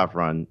a playoff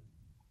run,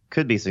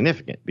 could be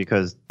significant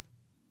because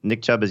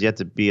Nick Chubb is yet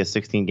to be a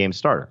 16-game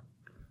starter.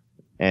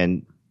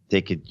 And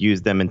they could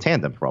use them in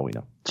tandem for all we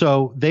know.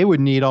 So they would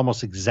need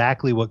almost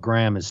exactly what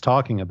Graham is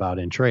talking about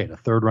in trade, a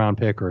 3rd round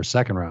pick or a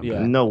 2nd round pick.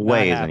 No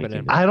way is happening.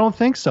 anything. I don't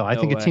think so. I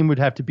think way. a team would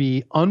have to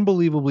be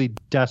unbelievably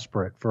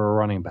desperate for a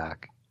running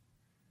back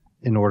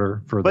in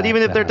order for But that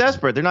even if to they're happen.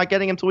 desperate, they're not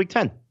getting him till week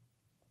 10.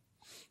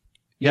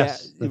 Yes, yeah,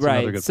 that's another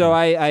right. good So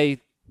point.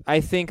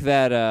 I think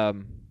that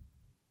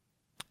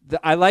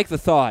I like the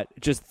thought.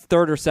 Just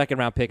 3rd or 2nd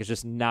round pick is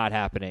just not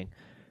happening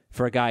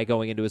for a guy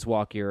going into his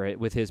walk year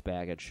with his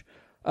baggage.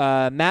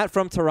 Matt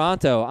from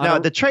Toronto. Now,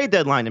 the trade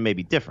deadline, it may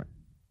be different.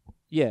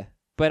 Yeah,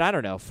 but I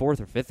don't know. 4th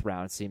or 5th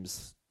round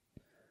seems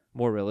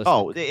more realistic.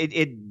 Oh,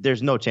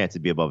 there's no chance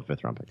it'd be above a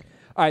 5th round pick.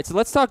 All right, so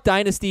let's talk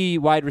dynasty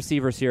wide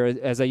receivers here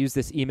as I use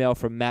this email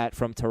from Matt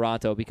from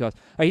Toronto because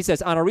he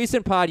says, on a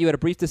recent pod, you had a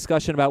brief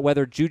discussion about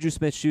whether Juju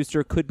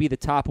Smith-Schuster could be the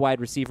top wide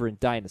receiver in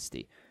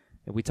dynasty.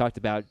 And we talked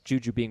about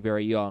Juju being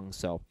very young,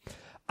 so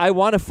I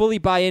want to fully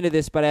buy into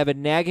this, but I have a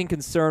nagging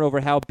concern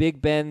over how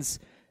Big Ben's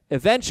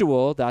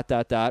eventual ...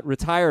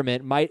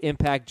 retirement might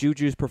impact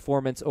Juju's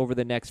performance over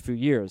the next few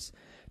years.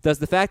 Does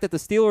the fact that the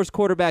Steelers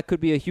quarterback could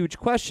be a huge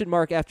question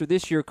mark after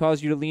this year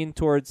cause you to lean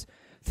towards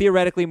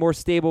theoretically more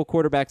stable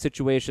quarterback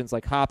situations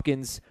like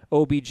Hopkins,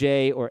 OBJ,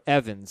 or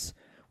Evans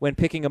when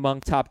picking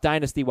among top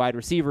dynasty wide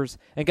receivers?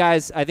 And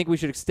guys, I think we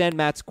should extend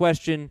Matt's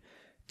question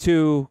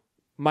to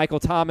Michael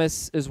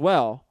Thomas as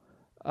well.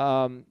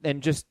 And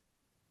just,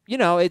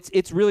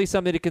 it's really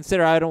something to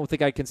consider. I don't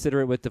think I'd consider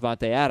it with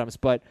Devontae Adams,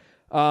 but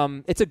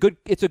it's a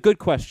good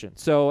question.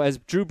 So as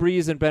Drew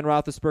Brees and Ben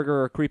Roethlisberger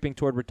are creeping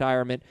toward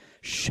retirement,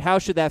 how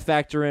should that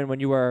factor in when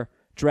you are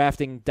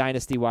drafting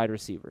dynasty wide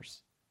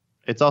receivers?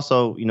 It's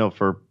also,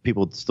 for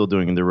people still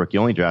doing the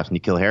rookie-only drafts,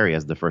 N'Keal Harry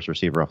as the first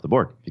receiver off the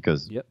board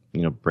because,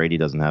 Brady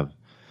doesn't have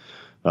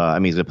he's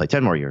going to play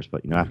 10 more years,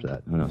 but, after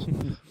that, who knows?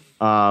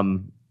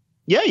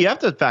 Yeah, you have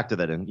to factor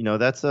that in.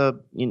 That's a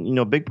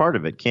big part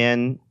of it.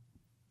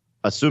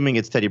 Assuming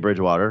it's Teddy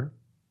Bridgewater,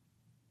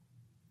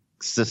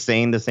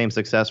 sustain the same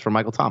success for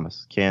Michael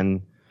Thomas?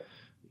 Can,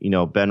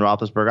 Ben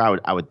Roethlisberger,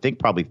 I would think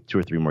probably 2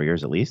 or 3 more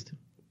years at least,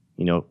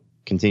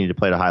 continue to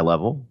play at a high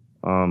level.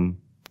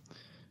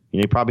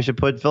 You probably should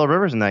put Phillip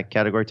Rivers in that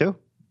category too,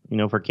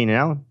 for Keenan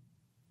Allen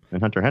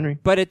and Hunter Henry.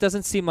 But it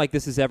doesn't seem like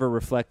this is ever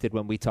reflected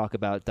when we talk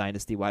about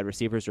dynasty wide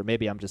receivers, or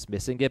maybe I'm just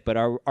missing it, but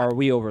are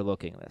we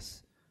overlooking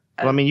this?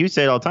 Well, you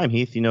say it all the time,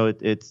 Heath.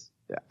 It's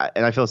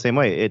and I feel the same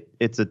way.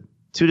 It's a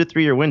 2 to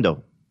 3 year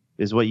window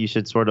is what you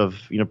should sort of,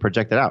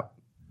 project it out.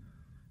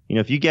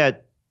 If you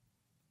get,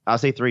 I'll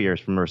say 3 years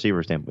from a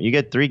receiver standpoint, you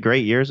get 3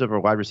 great years of a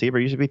wide receiver,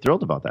 you should be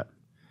thrilled about that.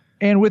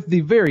 And with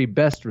the very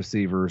best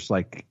receivers,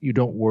 like you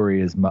don't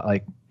worry as much.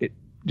 Like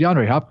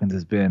DeAndre Hopkins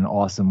has been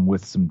awesome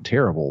with some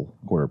terrible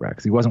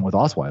quarterbacks. He wasn't with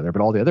Osweiler,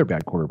 but all the other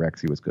bad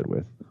quarterbacks he was good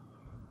with.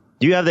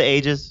 Do you have the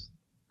ages?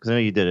 Because I know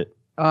you did it.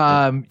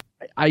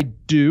 I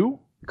do.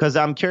 Because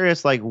I'm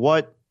curious, like,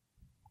 what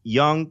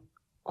young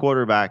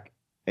quarterback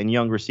and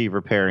young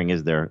receiver pairing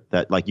is there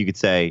that, like, you could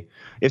say,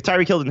 if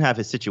Tyreek Hill didn't have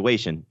his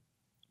situation?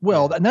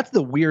 Well, and that's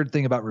the weird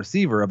thing about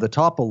receiver. Of the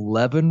top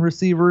 11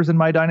 receivers in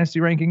my dynasty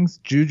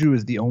rankings, Juju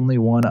is the only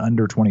one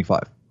under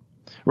 25.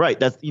 Right.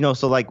 That's,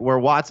 so like where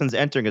Watson's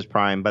entering his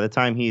prime, by the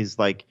time he's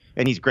like,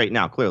 and he's great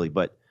now, clearly,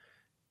 but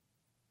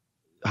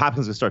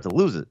Hopkins will start to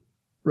lose it.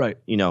 Right.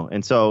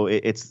 And so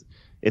it's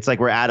like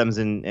where Adams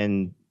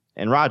and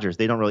Rodgers,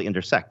 they don't really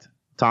intersect.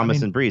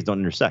 Thomas and Breeze don't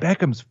intersect.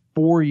 Beckham's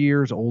 4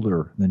 years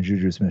older than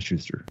Juju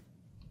Smith-Schuster.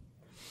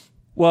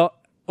 Well,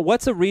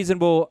 what's a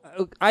reasonable?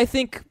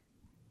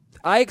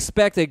 I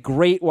expect a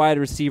great wide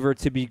receiver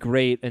to be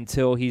great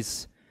until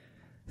he's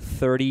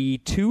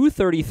 32,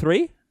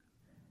 33.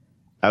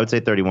 I would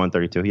say 31,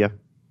 32. Yeah.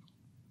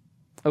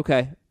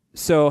 Okay.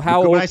 So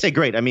how when old? I say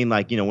great, I mean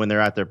like, when they're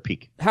at their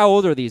peak. How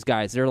old are these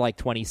guys? They're like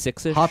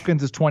 26ish.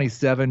 Hopkins is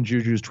 27.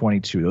 Juju's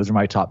 22. Those are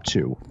my top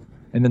two.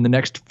 And then the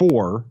next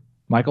four,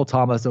 Michael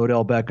Thomas,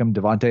 Odell Beckham,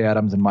 Devontae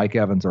Adams, and Mike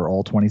Evans are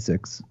all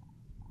 26.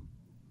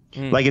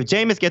 Like if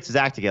Jameis gets his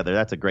act together,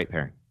 that's a great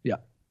pairing. Yeah.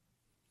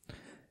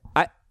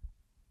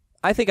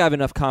 I think I have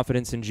enough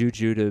confidence in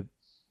Juju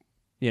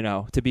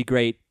to be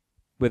great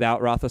without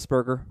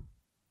Roethlisberger.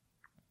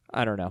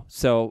 I don't know.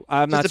 So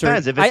I'm not sure.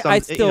 Depends. If it's I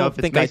still if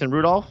it's think Mason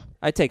Rudolph.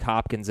 I take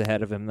Hopkins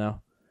ahead of him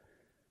though.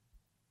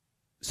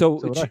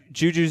 So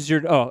Juju's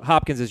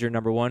Hopkins is your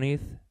number one,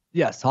 Heath?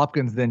 Yes,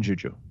 Hopkins then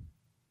Juju.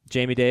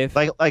 Jamie Dave?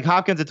 Like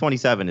Hopkins at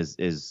 27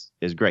 is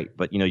great,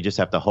 but you just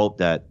have to hope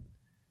that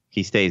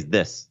he stays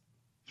this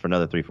for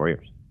another 3-4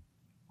 years.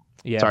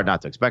 Yeah. It's hard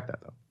not to expect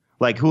that though.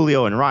 Like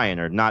Julio and Ryan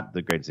are not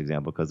the greatest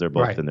example because they're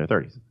both in their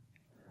 30s.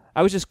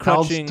 I was just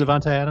crunching. How's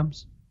Devontae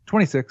Adams?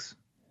 26.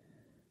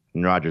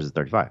 And Rodgers is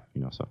 35,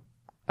 so.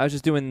 I was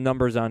just doing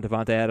numbers on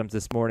Devontae Adams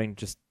this morning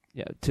just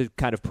to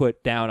kind of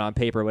put down on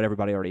paper what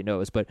everybody already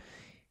knows, but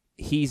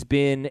he's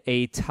been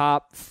a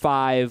top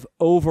 5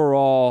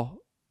 overall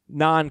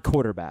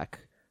non-quarterback.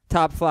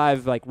 Top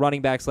 5 like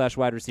running back /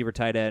 wide receiver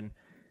tight end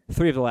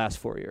 3 of the last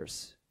 4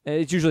 years.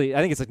 It's usually, I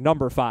think it's like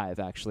number 5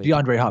 actually.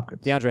 DeAndre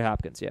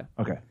Hopkins, yeah.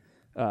 Okay.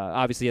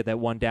 Obviously, he had that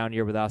one down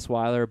year with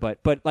Osweiler, but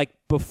like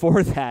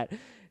before that,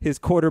 his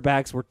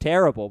quarterbacks were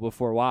terrible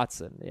before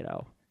Watson.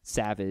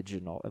 Savage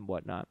and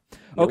whatnot.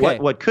 Okay,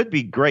 What could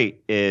be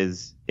great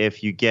is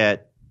if you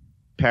get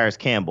Paris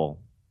Campbell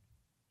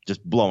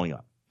just blowing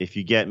up. If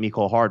you get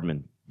Mecole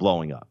Hardman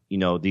blowing up.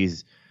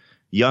 These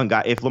young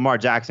guys. If Lamar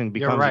Jackson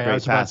becomes a great passer. I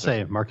was about to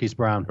say Marquise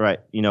Brown.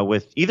 Right.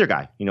 With either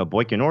guy.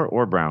 Boykin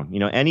or Brown.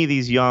 Any of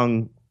these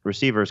young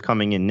receivers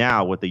coming in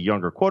now with the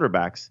younger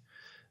quarterbacks.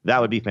 That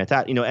would be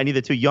fantastic. Any of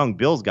the 2 young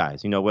Bills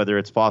guys, whether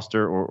it's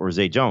Foster or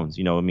Zay Jones,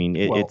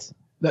 it's.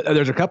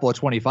 There's a couple of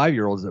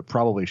 25-year-olds that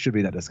probably should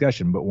be in that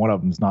discussion, but one of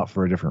them's not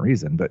for a different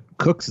reason. But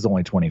Cooks is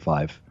only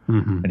 25,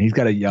 and he's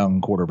got a young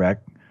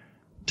quarterback.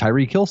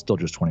 Tyreek Hill's still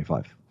just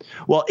 25.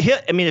 Well,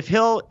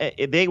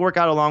 if they work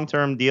out a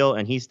long-term deal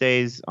and he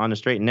stays on the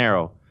straight and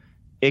narrow,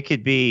 it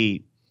could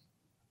be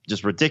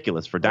just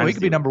ridiculous for Dynasty. He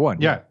could be number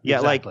 1. Yeah,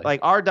 exactly.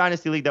 like our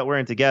Dynasty League that we're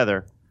in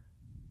together,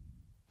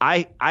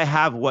 I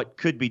have what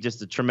could be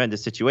just a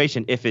tremendous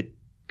situation if it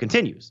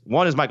continues.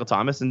 One is Michael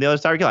Thomas and the other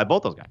is Tyreek Hill. I have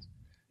both those guys.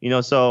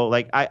 So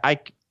like I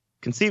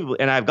conceivably,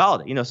 and I have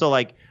Galladay. So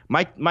like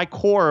my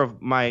core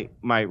of my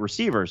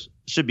receivers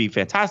should be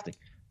fantastic,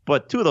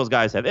 but 2 of those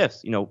guys have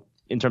ifs.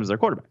 In terms of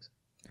their quarterbacks.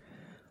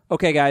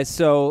 Okay, guys.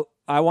 So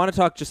I want to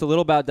talk just a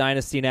little about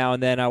Dynasty now,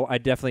 and then I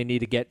definitely need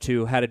to get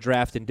to how to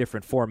draft in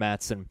different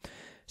formats and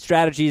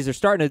strategies. Are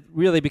starting to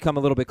really become a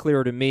little bit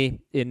clearer to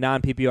me in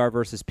non-PPR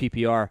versus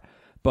PPR,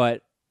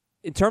 but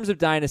in terms of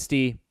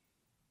Dynasty,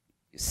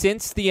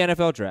 since the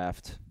NFL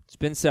draft, it's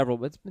been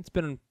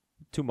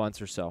 2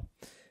 months or so.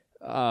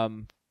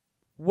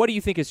 What do you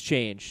think has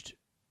changed?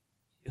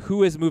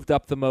 Who has moved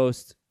up the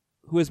most?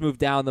 Who has moved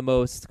down the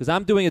most? Because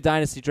I'm doing a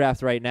Dynasty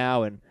draft right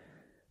now, and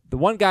the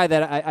one guy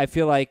that I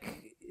feel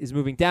like is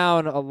moving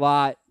down a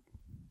lot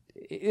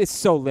is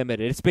so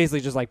limited. It's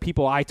basically just like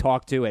people I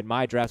talk to in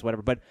my drafts,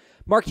 whatever. But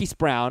Marquise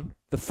Brown,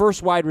 the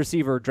first wide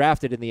receiver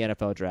drafted in the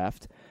NFL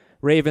draft,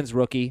 Ravens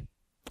rookie.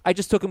 I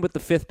just took him with the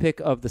 5th pick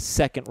of the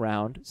 2nd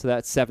round, so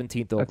that's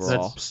 17th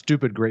overall. That's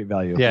stupid great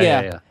value.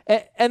 Yeah.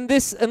 And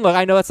look,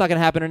 I know that's not going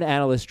to happen in an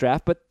analyst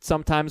draft, but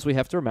sometimes we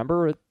have to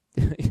remember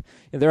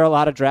there are a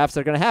lot of drafts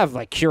that are going to have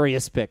like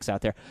curious picks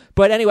out there.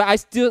 But anyway, I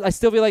still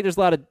feel like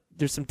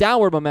there's some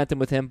downward momentum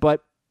with him.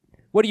 But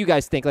what do you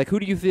guys think? Like, who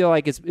do you feel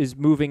like is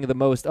moving the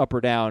most up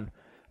or down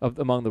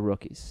among the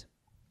rookies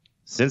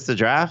since the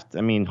draft?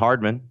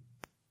 Hardman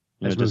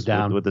has moved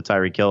down with the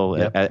Tyreek Hill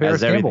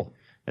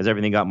as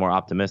everything got more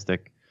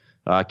optimistic.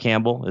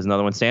 Campbell is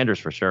another one. Sanders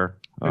for sure.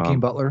 Hakeem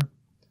Butler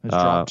has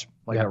dropped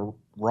like a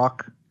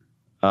rock.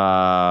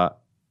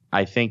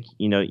 I think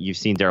you've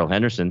seen Darrell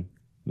Henderson.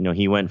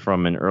 he went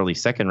from an early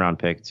second round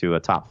pick to a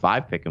top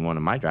 5 pick in one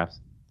of my drafts.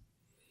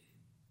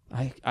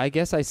 I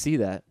guess I see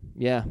that.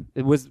 Yeah.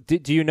 It was.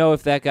 Do you know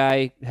if that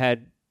guy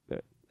had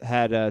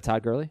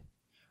Todd Gurley?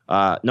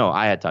 No,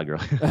 I had Todd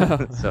Gurley.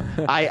 So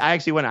I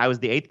actually went. I was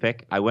the 8th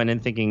pick. I went in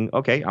thinking,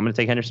 okay, I'm going to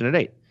take Henderson at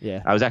 8.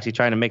 Yeah. I was actually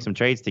trying to make some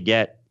trades to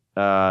get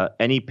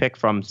any pick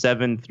from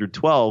 7 through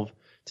 12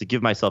 to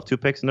give myself 2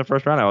 picks in the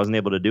first round. I wasn't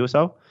able to do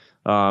so.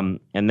 And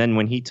then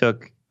when he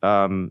took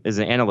is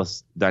an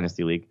analyst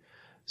dynasty league.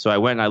 So I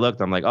went and I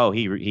looked. I'm like, oh,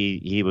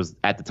 he was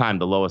at the time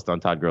the lowest on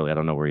Todd Gurley. I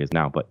don't know where he is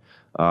now, but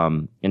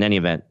in any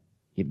event,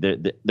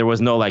 there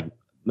was no like,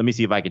 let me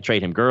see if I could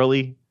trade him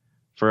Gurley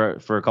for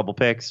a couple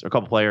picks or a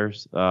couple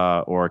players,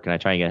 or can I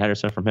try and get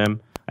Henderson from him?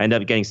 I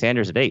ended up getting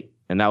Sanders at 8,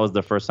 and that was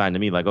the first sign to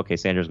me like, okay,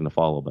 Sanders is going to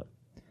fall a little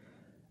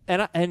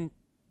bit. And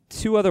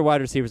 2 other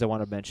wide receivers I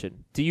want to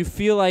mention. Do you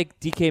feel like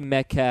DK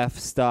Metcalf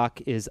stock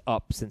is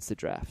up since the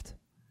draft,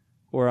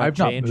 or I've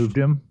not unchanged? moved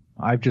him.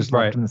 I've just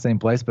left him in the same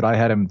place, but I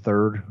had him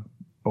 3rd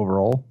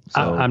overall.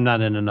 So I'm not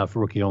in enough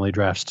rookie-only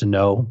drafts to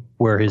know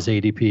where his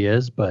ADP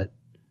is, but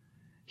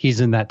he's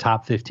in that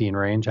top 15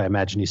 range. I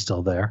imagine he's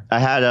still there. I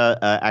had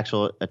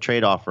a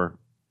trade offer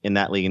in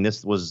that league, and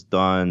this was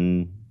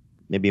done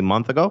maybe a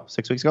month ago,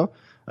 6 weeks ago.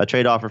 A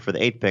trade offer for the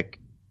 8th pick.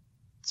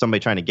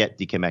 Somebody trying to get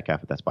DK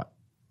Metcalf at that spot.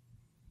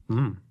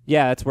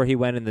 Yeah, that's where he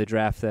went in the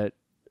draft that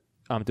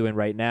I'm doing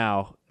right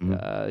now.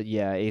 Mm-hmm.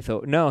 Yeah,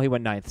 8th. No, he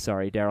went 9th.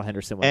 Sorry, Darrell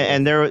Henderson went.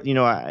 And there,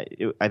 I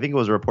think it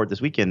was a report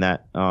this weekend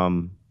that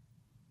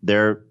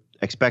they're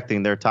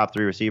expecting their top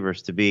 3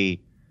 receivers to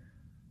be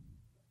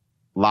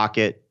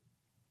Lockett,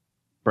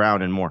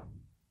 Brown, and Moore.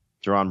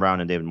 Jerron Brown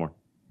and David Moore.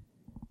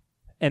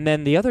 And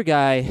then the other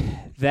guy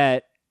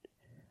that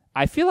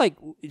I feel like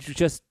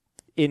just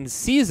in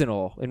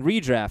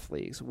redraft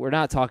leagues, we're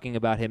not talking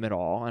about him at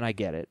all, and I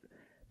get it.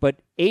 But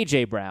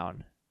A.J.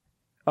 Brown,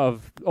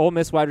 of Ole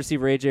Miss wide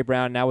receiver A.J.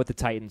 Brown, now with the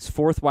Titans,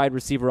 4th wide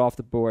receiver off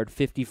the board,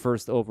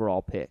 51st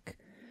overall pick.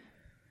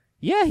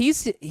 Yeah,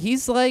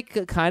 he's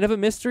like kind of a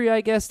mystery,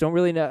 I guess. Don't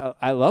really know.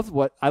 I love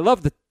what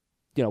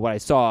I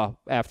saw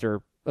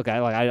after. Okay,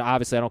 I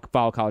obviously I don't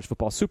follow college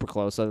football super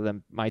close other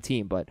than my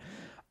team, but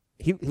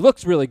he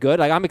looks really good.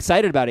 Like I'm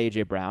excited about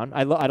A.J. Brown.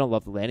 I don't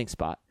love the landing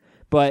spot,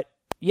 but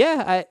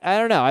yeah, I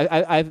don't know.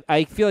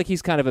 I feel like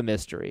he's kind of a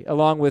mystery,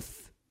 along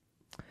with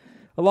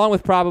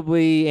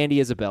probably Andy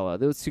Isabella.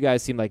 Those 2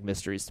 guys seem like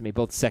mysteries to me,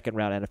 both 2nd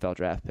round NFL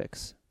draft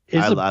picks.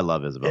 I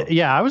love Isabella.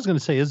 Yeah, I was going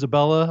to say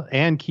Isabella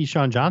and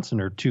Keyshawn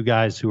Johnson are 2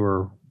 guys who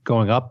are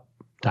going up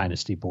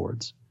dynasty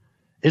boards.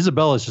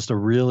 Isabella is just a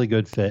really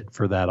good fit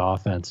for that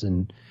offense,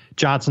 and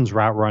Johnson's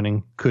route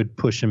running could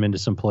push him into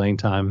some playing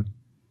time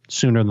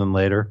sooner than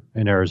later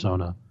in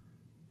Arizona.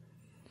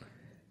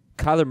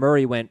 Kyler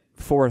Murray went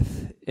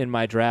 4th in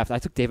my draft. I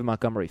took David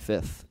Montgomery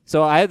 5th.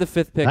 So I had the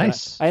 5th pick.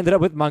 Nice. I ended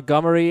up with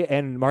Montgomery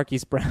and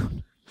Marquise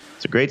Brown.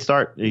 It's a great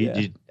start. Yeah.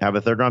 Did you have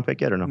a 3rd round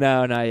pick yet or no?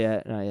 No, not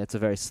yet. It's a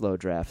very slow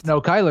draft.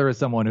 no, Kyler is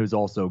someone who's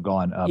also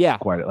gone up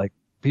quite. Like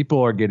people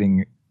are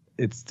getting.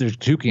 There's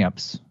 2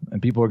 camps,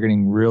 and people are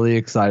getting really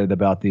excited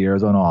about the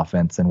Arizona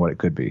offense and what it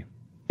could be.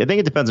 I think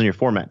it depends on your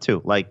format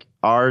too. Like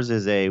ours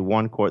is a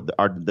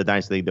the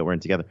dynasty league that we're in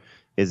together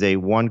is a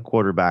 1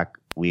 quarterback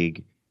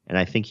league, and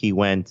I think he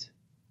went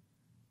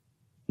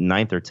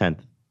 9th or 10th,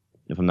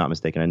 if I'm not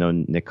mistaken. I know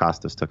Nick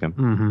Costas took him.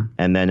 Mm-hmm.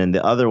 And then in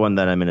the other one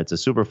that I'm in, it's a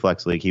super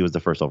flex league. He was the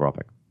 1st overall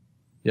pick.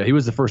 Yeah, he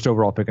was the 1st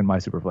overall pick in my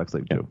Superflex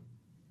league too.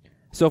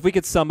 So if we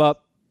could sum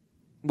up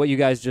what you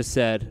guys just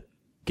said,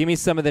 give me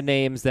some of the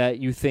names that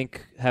you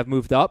think have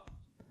moved up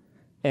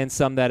and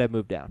some that have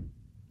moved down.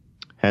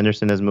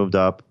 Henderson has moved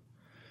up.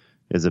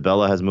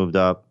 Isabella has moved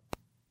up.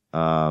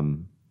 I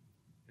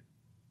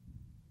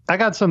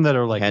got some that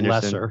are like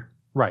Henderson. lesser.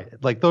 Right.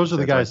 Like those are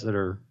the guys that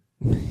are.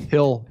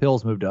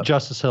 Hill's moved up.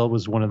 Justice Hill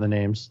was one of the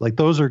names. Like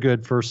those are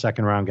good 1st,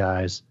 2nd round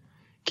guys.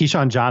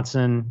 Keyshawn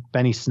Johnson,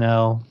 Benny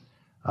Snell,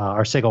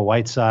 Arcega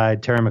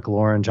Whiteside, Terry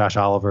McLaurin, Josh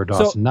Oliver,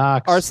 Dawson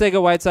Knox.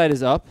 Arcega Whiteside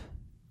is up?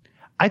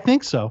 I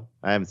think so.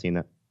 I haven't seen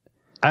that.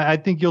 I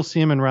think you'll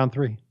see him in round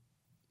 3.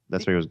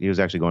 That's where he was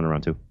actually going to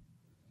round 2.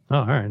 Oh,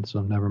 all right.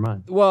 So never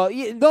mind. Well,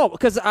 no,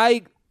 because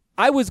I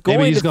was going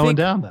Maybe he's to going think,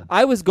 down then.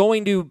 I was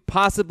going to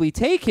possibly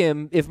take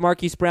him if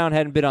Marquise Brown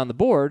hadn't been on the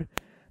board,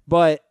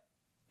 but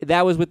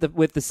that was with the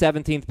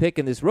 17th pick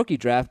in this rookie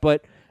draft.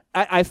 But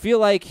I feel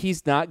like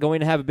he's not going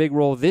to have a big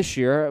role this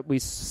year. We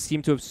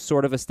seem to have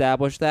sort of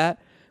established that,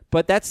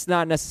 but that's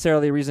not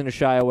necessarily a reason to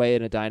shy away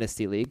in a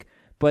dynasty league.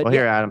 But Well,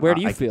 here, Adam, where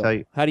do you I can feel? tell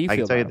you- How do you I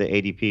feel? can tell you about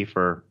him? the ADP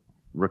for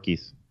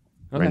rookies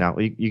Okay. right now.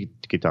 You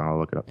keep talking. I'll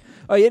look it up.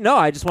 Oh yeah, no.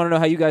 I just want to know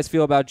how you guys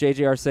feel about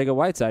J.J.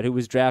 Arcega-Whiteside, who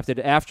was drafted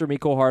after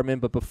Mecole Hardman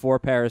but before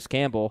Paris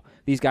Campbell.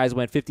 These guys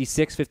went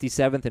 56th,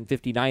 57th, and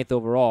 59th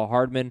overall.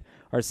 Hardman,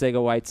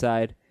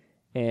 Arcega-Whiteside,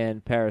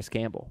 and Paris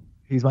Campbell.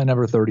 He's my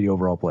number 30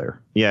 overall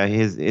player. Yeah,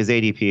 his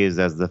ADP is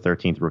as the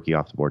 13th rookie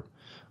off the board.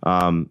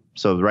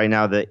 So right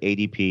now the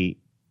ADP,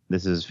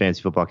 this is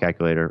Fantasy Football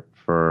Calculator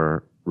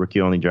for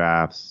rookie only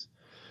drafts.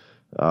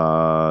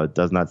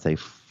 Does not say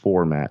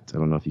format. I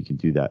don't know if you can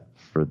do that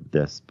for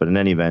this, but in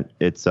any event,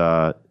 it's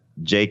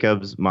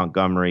Jacobs,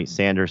 Montgomery,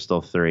 Sanders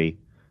still 3,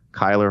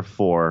 Kyler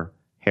 4,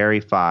 Harry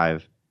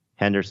 5,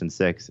 Henderson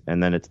 6,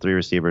 and then it's 3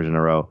 receivers in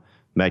a row: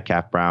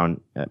 Metcalf,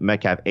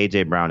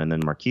 AJ Brown, and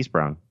then Marquise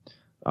Brown.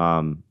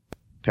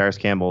 Paris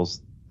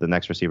Campbell's the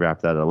next receiver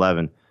after that at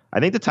 11. I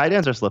think the tight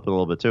ends are slipping a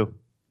little bit too.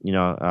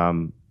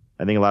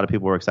 I think a lot of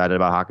people were excited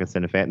about Hockenson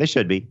and Fant. They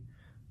should be,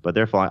 but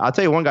they're falling. I'll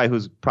tell you one guy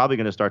who's probably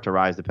going to start to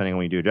rise depending on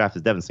when you do a draft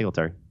is Devin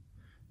Singletary.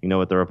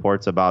 With the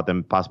reports about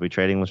them possibly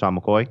trading LaShawn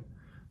McCoy.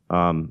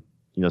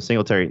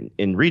 Singletary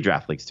in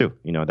redraft leagues too.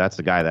 That's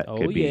the guy that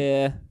could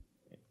be.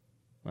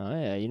 Oh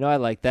yeah, I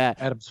like that.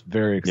 Adam's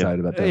very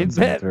excited about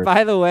that.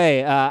 By the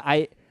way,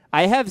 I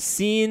have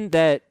seen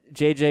that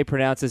JJ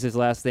pronounces his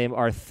last name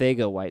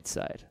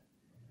Arcega-Whiteside.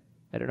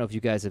 I don't know if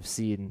you guys have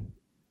seen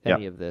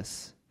any of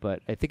this,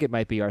 but I think it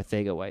might be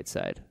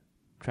Arcega-Whiteside.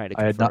 Trying to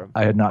confirm.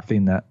 I had not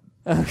seen that.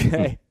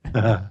 Okay.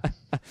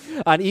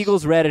 On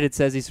Eagles Reddit, it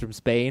says he's from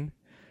Spain.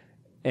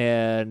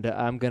 And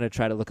I'm going to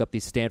try to look up the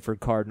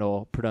Stanford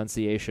Cardinal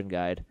pronunciation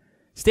guide.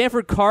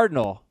 Stanford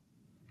Cardinal,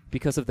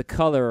 because of the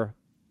color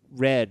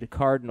red,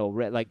 cardinal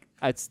red. Like,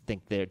 I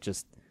think they're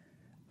just...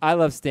 I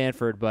love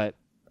Stanford, but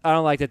I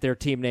don't like that their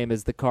team name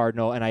is the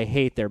Cardinal, and I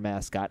hate their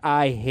mascot.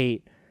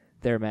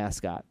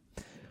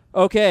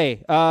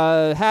 Okay,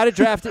 how to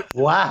draft it.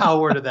 Wow,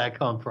 where did that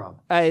come from?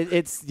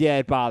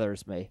 It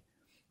bothers me.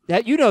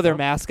 Their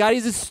mascot.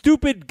 He's a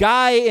stupid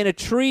guy in a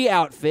tree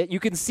outfit. You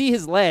can see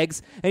his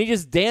legs, and he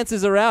just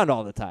dances around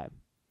all the time.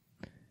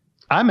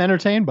 I'm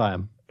entertained by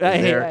him.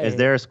 Is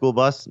there a school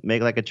bus?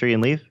 Make like a tree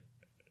and leave?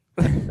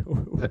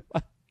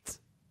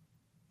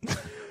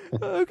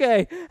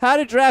 Okay, how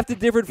to draft in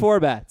different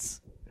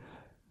formats.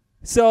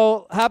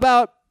 So how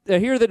about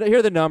here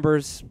are the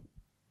numbers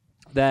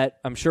that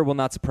I'm sure will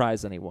not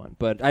surprise anyone.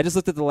 But I just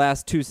looked at the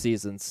last 2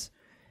 seasons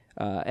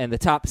and the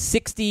top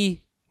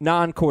 60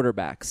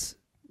 non-quarterbacks.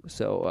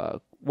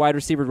 So wide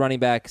receivers, running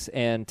backs,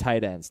 and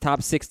tight ends.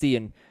 Top 60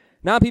 in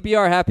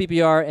non-PPR, half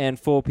PPR, and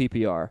full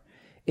PPR.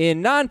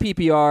 In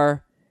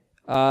non-PPR,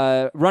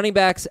 running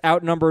backs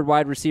outnumbered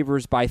wide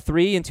receivers by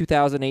 3 in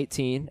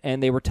 2018,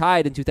 and they were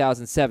tied in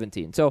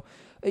 2017. So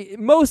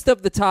most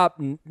of the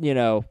top,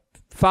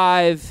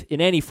 5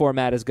 in any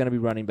format is going to be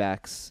running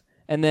backs.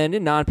 And then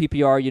in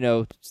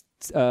non-PPR,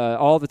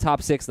 all the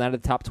top 6, 9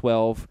 of the top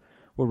 12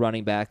 were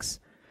running backs.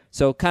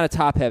 So kind of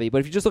top heavy. But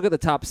if you just look at the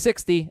top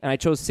 60, and I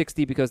chose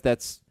 60 because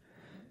that's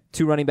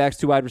 2 running backs,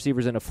 2 wide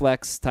receivers, and a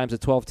flex times a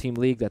 12-team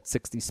league, that's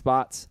 60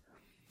 spots.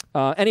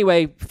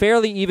 Anyway,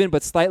 fairly even,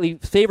 but slightly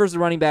favors the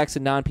running backs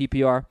in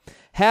non-PPR.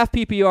 Half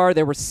PPR,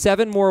 there were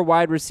 7 more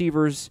wide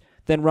receivers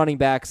than running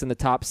backs in the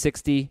top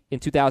 60 in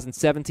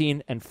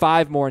 2017, and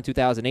 5 more in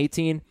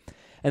 2018.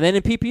 And then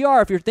in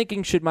PPR, if you're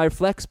thinking, should my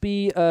flex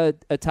be a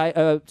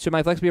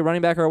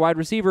running back or a wide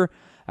receiver?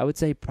 I would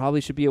say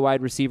probably should be a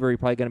wide receiver. You're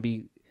probably going to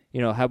be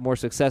have more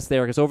success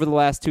there because over the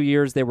last 2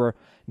 years, there were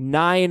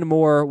 9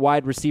 more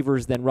wide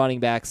receivers than running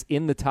backs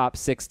in the top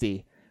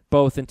 60,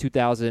 both in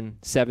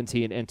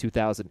 2017 and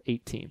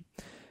 2018.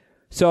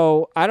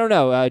 So I don't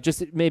know,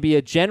 just maybe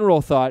a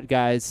general thought,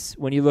 guys,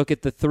 when you look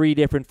at the 3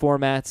 different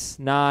formats,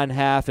 non,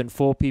 half, and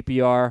full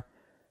PPR,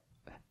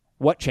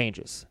 what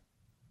changes?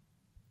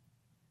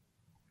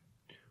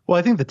 Well,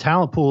 I think the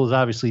talent pool is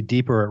obviously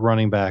deeper at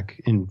running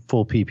back in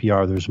full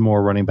PPR. There's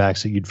more running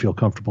backs that you'd feel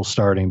comfortable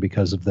starting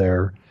because of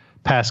their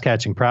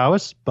pass-catching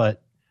prowess,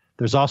 but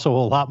there's also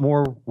a lot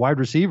more wide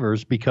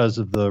receivers because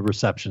of the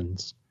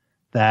receptions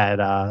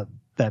that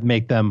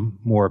make them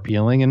more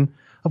appealing. And,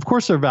 of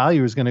course, their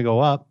value is going to go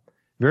up.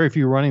 Very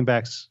few running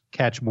backs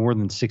catch more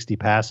than 60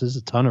 passes.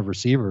 A ton of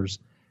receivers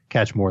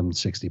catch more than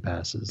 60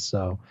 passes.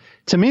 So,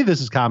 to me,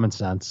 this is common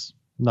sense.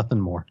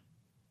 Nothing more.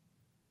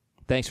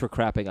 Thanks for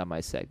crapping on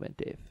my segment,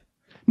 Dave.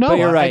 No, but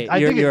you're right.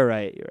 You're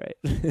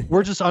right.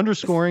 We're just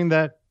underscoring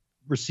that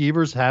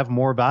receivers have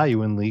more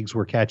value in leagues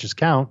where catches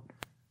count.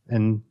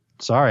 And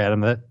sorry,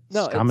 Adam, that's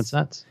common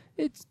sense.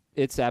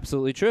 It's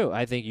absolutely true.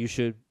 I think you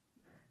should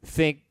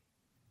think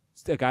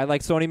a guy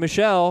like Sony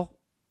Michel,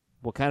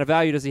 what kind of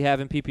value does he have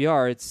in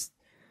PPR? It's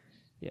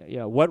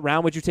what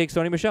round would you take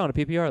Sony Michel in a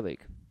PPR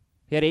league?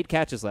 He had 8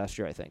 catches last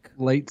year, I think.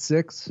 Late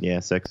 6?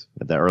 Yeah, 6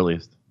 at the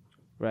earliest.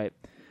 Right.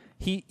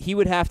 He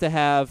would have to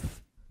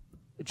have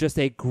just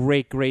a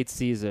great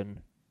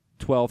season,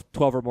 12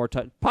 or more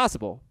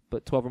possible,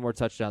 but 12 or more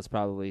touchdowns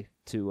probably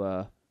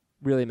to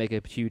really make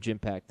a huge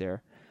impact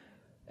there.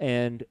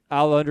 And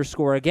I'll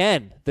underscore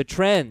again the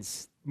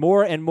trends.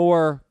 More and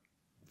more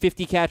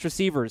 50-catch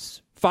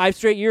receivers. 5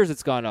 straight years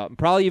it's gone up, and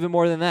probably even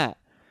more than that.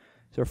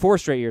 So 4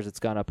 straight years it's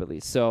gone up at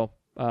least. So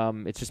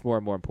it's just more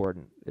and more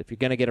important. If you're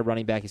going to get a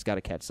running back, he's got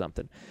to catch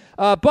something.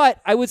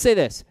 But I would say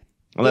this.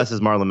 Unless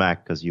it's Marlon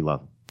Mack, because you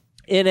love him.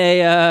 In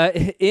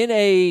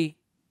a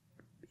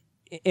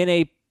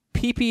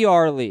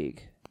PPR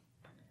league,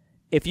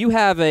 if you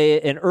have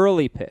an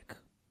early pick,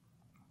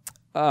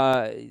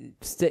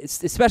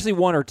 especially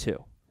 1 or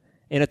 2,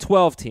 in a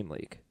 12-team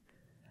league,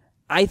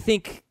 I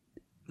think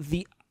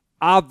the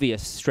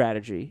obvious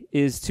strategy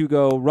is to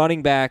go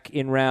running back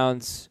in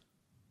rounds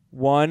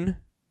 1,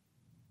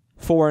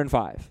 4, and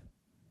 5.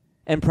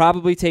 and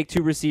probably take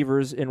 2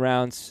 receivers in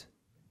rounds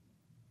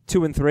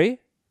 2 and 3,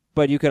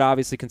 but you could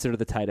obviously consider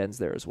the tight ends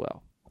there as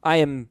well. I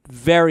am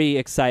very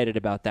excited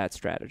about that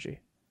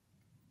strategy.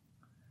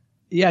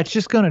 Yeah, it's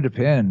just going to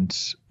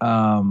depend.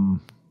 Because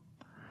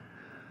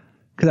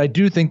I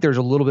do think there's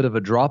a little bit of a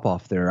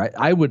drop-off there.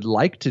 I would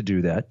like to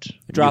do that.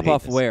 Drop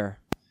off where?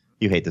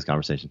 You hate this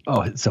conversation.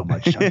 Oh, it's so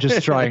much. I'm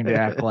just trying to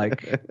act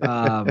like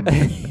I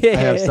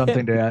have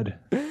something to add.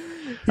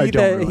 He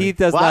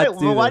does Why not do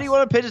do this. you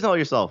want to pigeonhole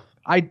yourself?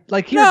 No,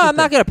 I'm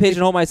not going to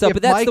pigeonhole myself,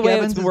 but that's Mike the way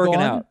Evans it's been is working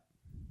gone, out.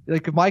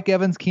 Like if Mike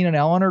Evans, Keenan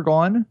Allen are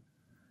gone,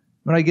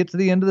 when I get to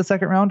the end of the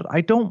second round,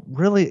 I don't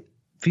really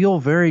feel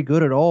very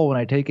good at all when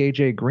I take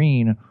AJ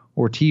Green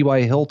or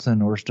T.Y.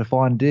 Hilton or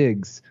Stephon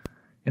Diggs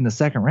in the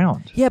second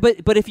round. Yeah,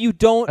 but if you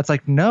don't, That's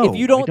like, no. if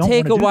you don't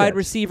take a wanna do wide that.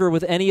 receiver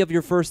with any of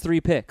your first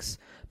 3 picks,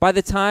 by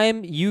the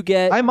time you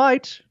get, I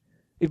might.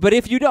 but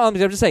if you don't,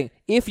 I'm just saying,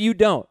 if you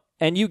don't,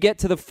 and you get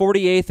to the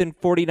 48th and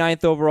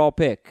 49th overall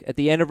pick at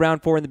the end of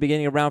round 4 and the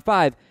beginning of round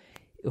 5,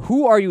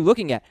 who are you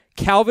looking at?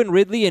 Calvin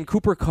Ridley and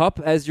Cooper Kupp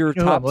as your I'm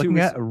top 2 looking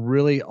at a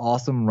really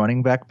awesome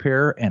running back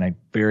pair and a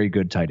very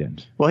good tight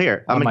end. Well,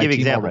 here, I'm On going my to give you an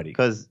team example already.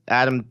 because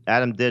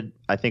Adam did,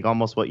 I think,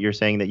 almost what you're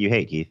saying that you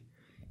hate, Heath.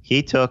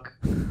 He took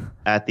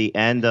at the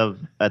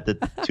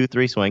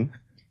 2-3 swing,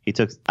 he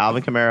took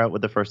Alvin Kamara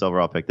with the first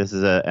overall pick. This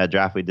is a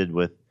draft we did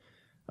with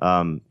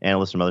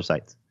analysts from other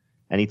sites.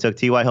 And he took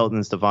T.Y. Hilton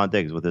and Stephon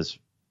Diggs with his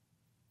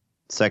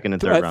second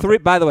and third round 3,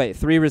 pick. by the way,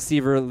 3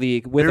 receiver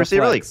league with a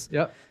Receiver flex.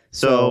 Yep.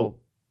 So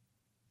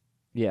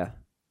Yeah.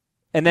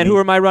 And then who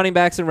are my running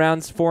backs in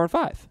rounds 4 and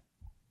 5?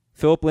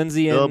 Philip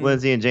Lindsay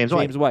and James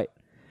White. White.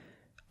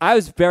 I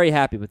was very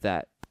happy with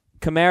that.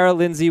 Kamara,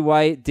 Lindsay,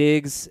 White,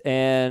 Diggs,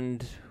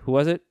 and who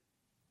was it?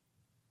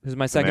 Who's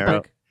my second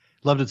Kamara. pick?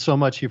 Loved it so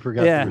much you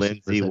forgot. Yeah. the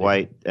receivers Lindsey, that he-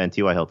 White, and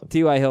T.Y. Hilton.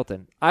 T.Y.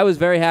 Hilton. I was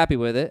very happy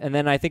with it. And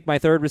then I think my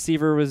third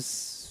receiver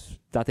was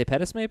Dante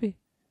Pettis, maybe?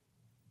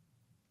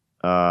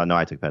 No,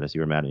 I took Pettis.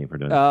 You were mad at me for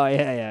doing that. Oh,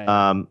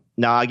 yeah.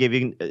 No, I'll give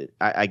you.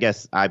 I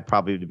guess I'd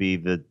probably be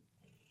the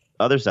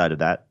other side of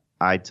that.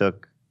 I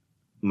took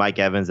Mike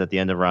Evans at the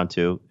end of round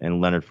 2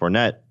 and Leonard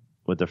Fournette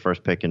with the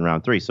first pick in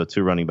round 3. So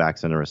 2 running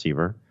backs and a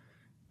receiver,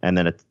 and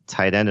then a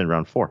tight end in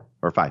round 4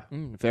 or 5.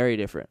 Very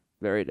different.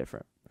 Very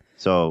different.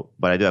 So,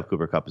 but I do have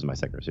Cooper Kupp as my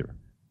second receiver.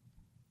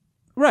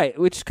 Right,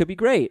 which could be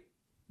great.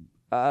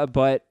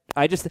 But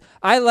I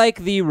like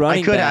the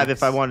running I could backs. have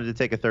if I wanted to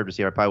take a third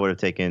receiver. I probably would have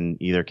taken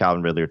either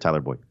Calvin Ridley or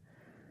Tyler Boyd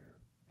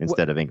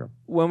instead of Ingram.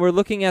 When we're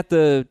looking at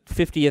the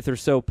 50th or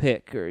so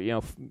pick, or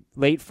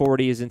late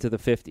 40s into the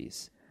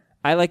 50s,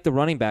 I like the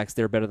running backs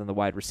there better than the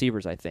wide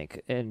receivers, I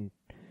think. And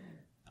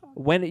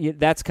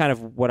that's kind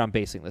of what I'm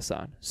basing this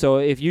on. So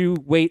if you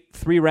wait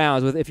 3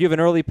 rounds, if you have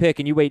an early pick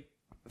and you wait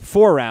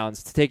 4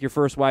 rounds to take your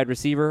first wide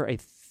receiver, I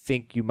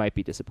think you might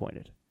be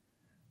disappointed.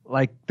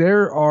 Like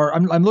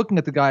I'm looking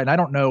at the guy, and I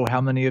don't know how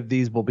many of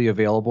these will be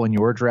available in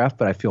your draft,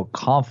 but I feel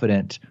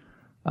confident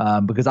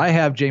because I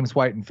have James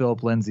White and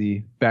Philip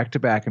Lindsay back to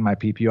back in my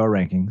PPR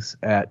rankings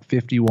at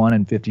 51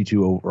 and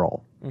 52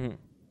 overall. Mm-hmm.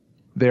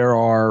 There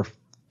are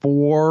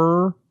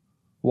 4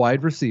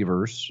 wide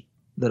receivers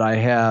that I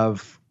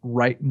have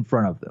right in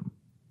front of them: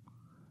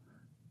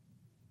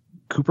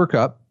 Cooper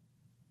Kupp,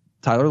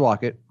 Tyler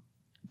Lockett,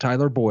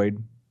 Tyler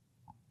Boyd,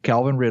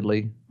 Calvin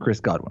Ridley, Chris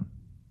Godwin.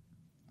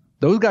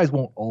 Those guys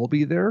won't all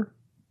be there,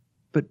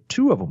 but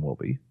 2 of them will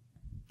be.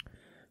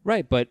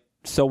 Right, but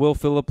so will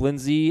Philip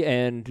Lindsay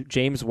and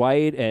James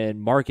White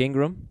and Mark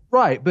Ingram.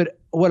 Right, but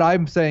what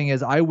I'm saying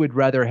is I would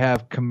rather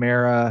have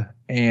Kamara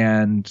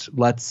and,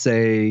 let's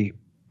say,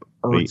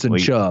 Ertz and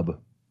Chubb.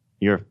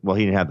 He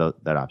didn't have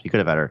that option. He could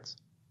have had Ertz.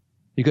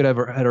 You could have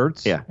had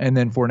Ertz, Yeah. and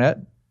then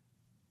Fournette.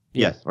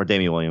 Yes, or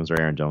Damian Williams or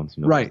Aaron Jones.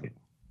 Right.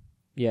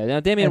 Yeah, now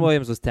Damian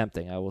Williams was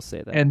tempting, I will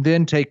say that. And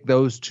then take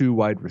those 2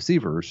 wide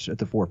receivers at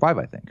the 4 or 5,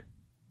 I think.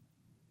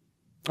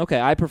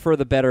 Okay, I prefer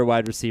the better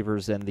wide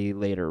receivers and the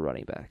later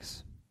running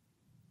backs.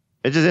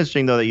 It's just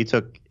interesting, though, that you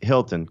took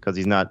Hilton because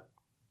he's not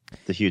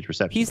the huge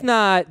reception. He's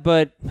not,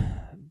 but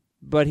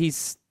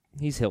he's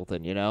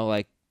Hilton,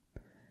 Like,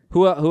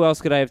 who else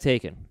could I have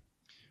taken?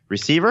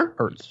 Receiver?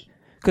 Ertz.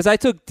 Because I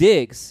took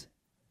Diggs.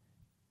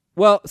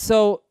 Well,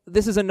 so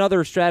this is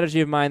another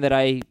strategy of mine that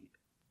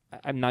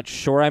I'm not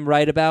sure I'm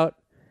right about.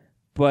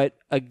 But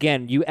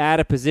again, you add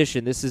a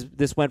position.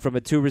 This went from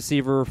a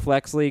 2-receiver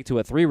flex league to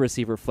a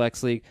 3-receiver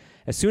flex league.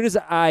 As soon as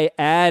I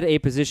add a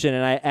position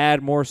and I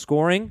add more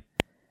scoring,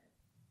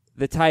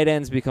 the tight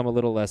ends become a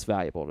little less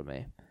valuable to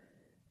me.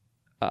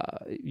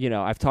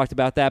 I've talked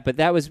about that, but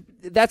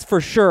that's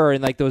for sure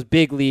in like those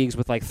big leagues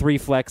with like 3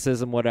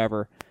 flexes and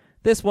whatever.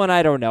 This one,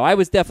 I don't know. I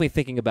was definitely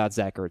thinking about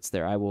Zach Ertz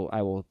there. I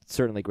will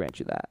certainly grant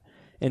you that.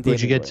 And Who'd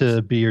you Damian get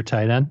to be your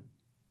tight end?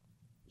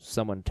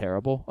 Someone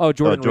terrible. Oh,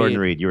 Jordan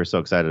Reed. You were so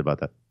excited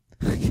about that.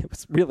 It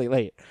was really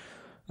late.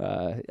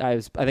 I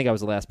think I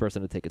was the last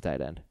person to take a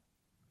tight end.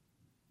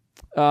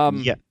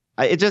 Yeah.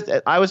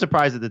 I was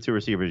surprised at the 2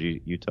 receivers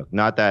you took.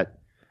 Not that.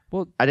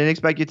 Well, I didn't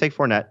expect you to take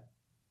Fournette.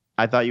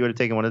 I thought you would have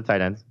taken one of the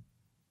tight ends.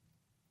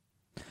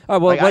 Oh,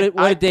 well, what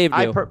did Dave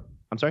do?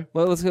 I'm sorry.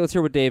 Well, let's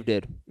hear what Dave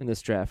did in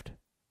this draft.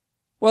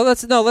 Well,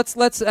 let's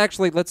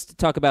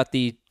talk about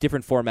the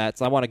different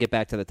formats. I want to get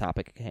back to the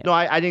topic at hand. No,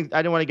 I didn't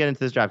want to get into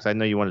this draft because I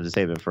know you wanted to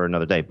save it for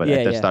another day. But Yeah,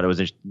 I just yeah. thought it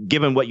was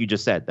given what you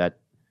just said that,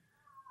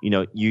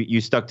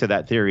 you stuck to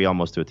that theory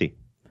almost to a T.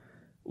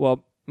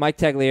 Well, Mike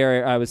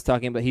Tagliere, I was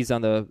talking about. He's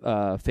on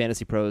the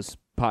Fantasy Pros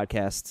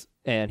podcast,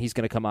 and he's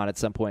going to come on at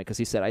some point because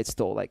he said I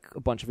stole like a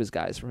bunch of his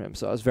guys from him.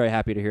 So I was very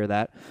happy to hear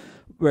that.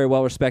 Very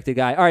well respected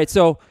guy. All right,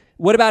 so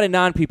what about in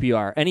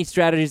non-PPR? Any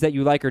strategies that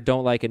you like or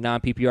don't like in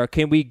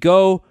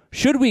non-PPR?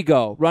 Should we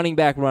go running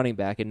back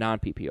in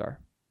non-PPR?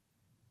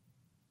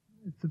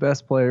 If the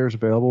best players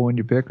available when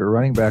you pick are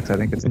running backs, I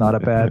think it's not a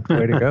bad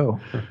way to go.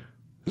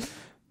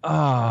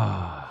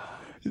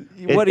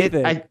 What do you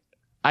think?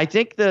 I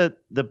think the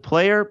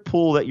player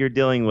pool that you're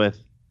dealing with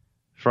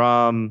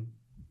from,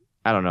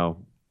 I don't know,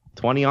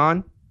 20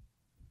 on,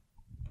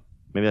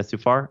 maybe that's too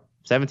far,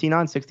 17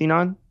 on, 16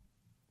 on.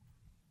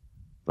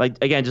 Like,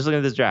 again, just looking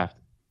at this draft.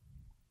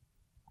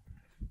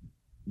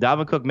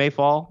 Dalvin Cook may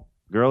fall.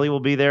 Gurley will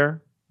be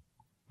there,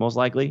 most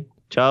likely.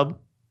 Chubb.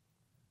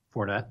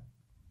 Fournette.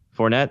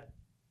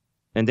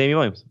 And Damian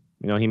Williams.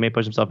 He may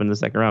push himself into the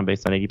second round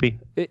based on ADP.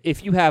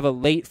 If you have a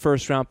late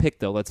first-round pick,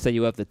 though, let's say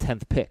you have the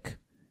 10th pick,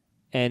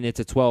 and it's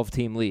a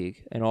 12-team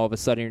league, and all of a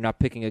sudden you're not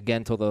picking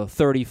again till the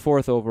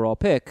 34th overall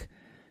pick,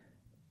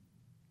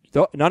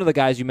 none of the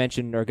guys you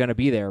mentioned are going to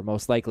be there,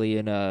 most likely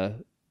in a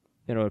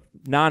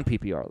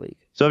non-PPR league.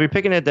 So if you're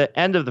picking at the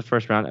end of the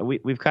first round,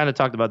 we've kind of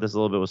talked about this a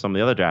little bit with some of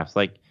the other drafts.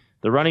 Like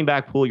the running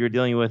back pool you're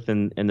dealing with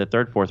in the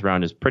third, fourth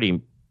round is pretty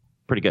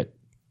good.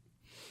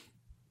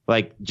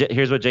 Like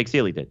here's what Jake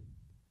Seeley did.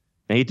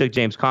 And he took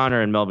James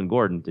Conner and Melvin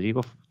Gordon. Did he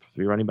go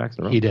 3 running backs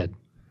in a row? He did.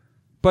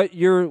 But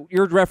you're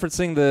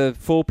referencing the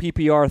full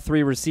PPR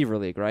 3 receiver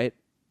league, right?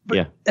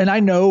 Yeah. And I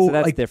know So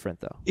that's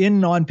different, though. in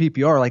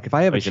non-PPR, like if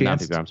I have a Wait, in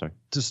chance non-PPR, I'm sorry.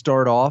 to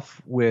start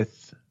off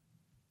with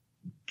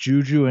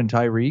Juju and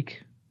Tyreek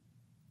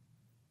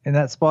in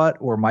that spot,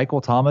 or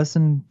Michael Thomas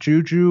and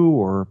Juju,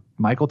 or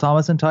Michael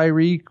Thomas and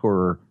Tyreek,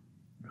 or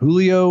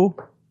Julio,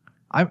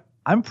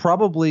 I'm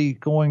probably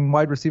going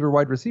wide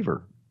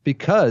receiver,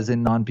 because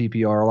in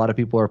non-PPR, a lot of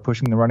people are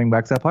pushing the running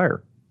backs up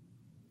higher.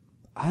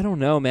 I don't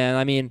know, man.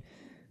 I mean,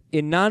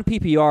 in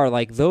non-PPR,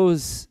 like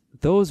those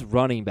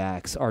running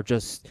backs are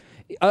just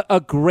a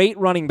great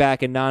running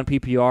back in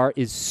non-PPR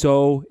is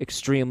so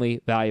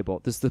extremely valuable.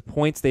 This is the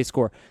points they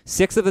score.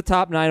 6 of the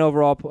top 9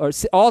 overall, or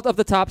all of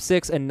the top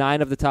 6 and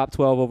 9 of the top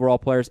 12 overall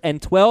players,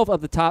 and 12 of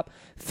the top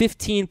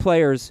 15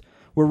 players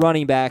were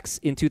running backs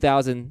in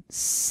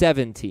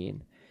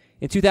 2017.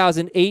 In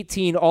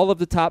 2018, all of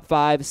the top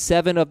 5,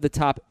 7 of the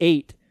top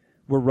 8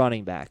 were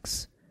running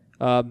backs.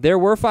 There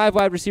were 5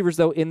 wide receivers,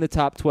 though, in the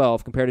top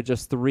 12 compared to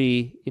just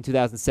 3 in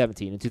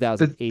 2017. In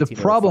 2018, the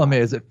problem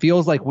is it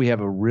feels like we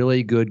have a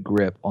really good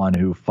grip on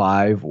who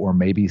 5 or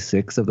maybe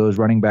 6 of those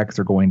running backs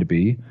are going to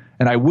be.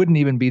 And I wouldn't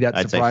even be that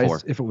I'd say surprised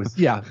 4. if it was,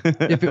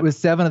 if it was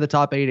 7 of the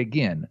top 8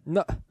 again.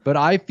 No. But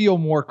I feel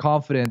more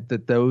confident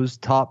that those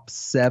top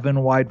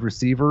 7 wide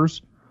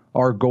receivers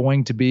are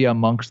going to be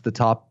amongst the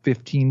top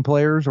 15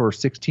 players or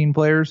 16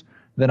 players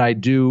than I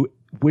do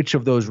which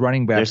of those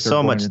running backs There's are so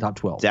going much in the top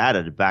 12.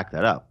 data to back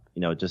that up.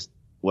 Just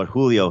what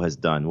Julio has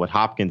done, what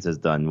Hopkins has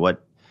done,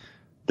 what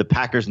the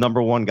Packers'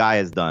 number 1 guy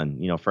has done,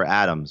 for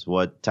Adams,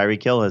 what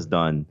Tyreek Hill has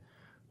done,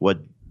 what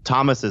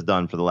Thomas has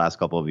done for the last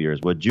couple of years,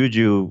 what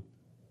Juju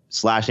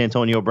 /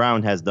 Antonio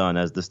Brown has done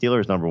as the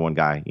Steelers' number 1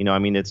 guy.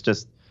 It's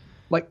just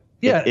Like,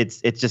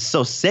 it's just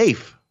so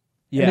safe.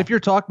 Yeah. And if you're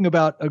talking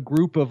about a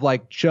group of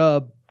like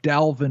Chubb,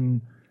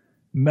 Dalvin,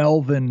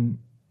 Melvin,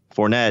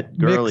 Fournette,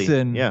 Gurley,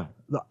 Mixon, yeah.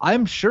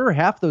 I'm sure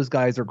half those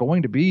guys are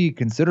going to be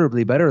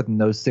considerably better than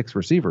those 6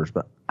 receivers,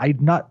 but I'm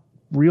not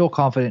real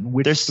confident in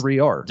which 3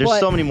 are. There's But-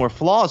 so many more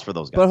flaws for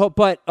those guys.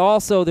 But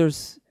also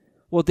there's,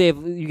 well, Dave,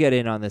 you get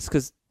in on this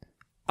because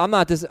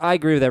I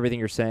agree with everything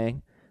you're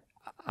saying.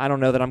 I don't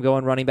know that I'm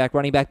going running back,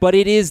 but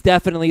it is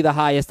definitely the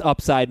highest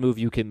upside move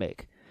you can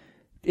make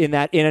in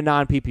a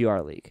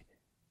non-PPR league.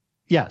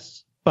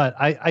 Yes. But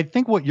I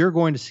think what you're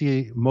going to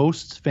see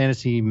most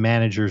fantasy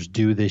managers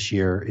do this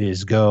year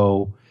is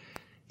go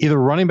either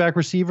running back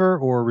receiver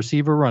or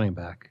receiver running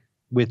back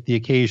with the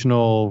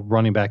occasional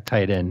running back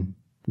tight end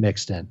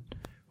mixed in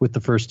with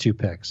the first 2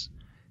 picks,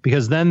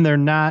 because then they're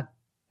not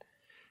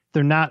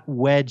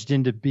wedged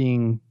into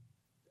being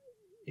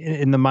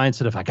in the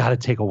mindset of I got to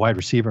take a wide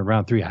receiver in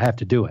round 3. I have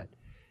to do it.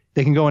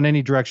 They can go in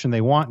any direction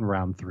they want in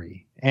round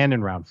 3 and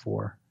in round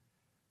 4.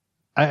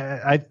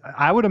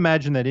 I would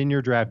imagine that in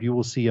your draft, you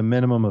will see a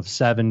minimum of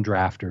 7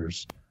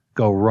 drafters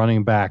go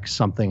running back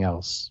something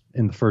else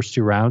in the first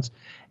 2 rounds.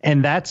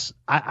 And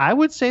I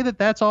would say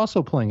that's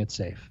also playing it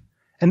safe.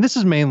 And this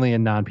is mainly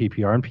in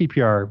non-PPR. In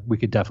PPR, we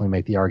could definitely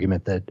make the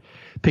argument that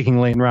picking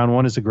late in round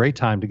 1 is a great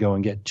time to go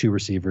and get 2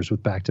 receivers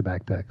with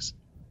back-to-back picks.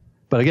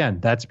 But again,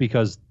 that's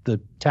because the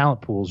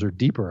talent pools are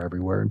deeper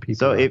everywhere in PPR.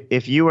 So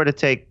if you were to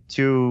take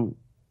 2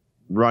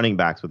 running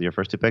backs with your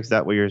first 2 picks, is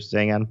that what you're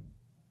saying, Adam?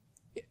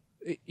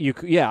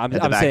 I'm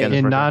back saying end.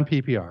 in first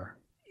non-PPR.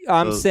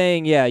 I'm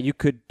saying you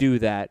could do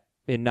that.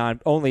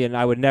 and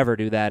I would never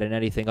do that in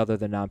anything other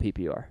than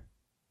non-PPR.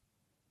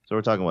 So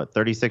we're talking, what,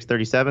 36,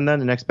 37 then,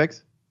 the next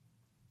picks?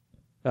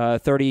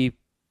 34.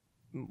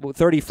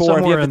 Somewhere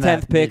if you have in the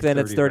 10th that pick, then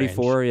it's mid-30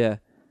 34, range. yeah.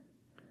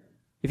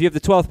 If you have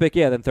the 12th pick,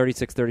 yeah, then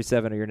 36,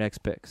 37 are your next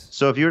picks.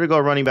 So if you were to go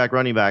running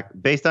back,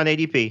 based on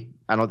ADP,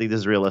 I don't think this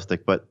is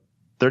realistic, but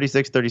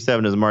 36,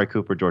 37 is Amari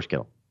Cooper, George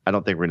Kittle. I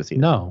don't think we're going to see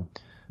that. No.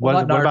 Well,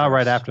 What not about ours.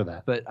 right after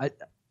that? But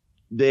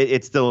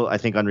It's still, I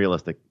think,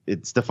 unrealistic.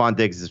 Stephon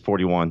Diggs is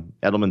 41.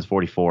 Edelman's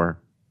 44.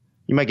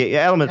 You might get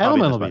Edelman.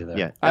 Edelman will be there.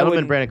 Yeah, I Edelman,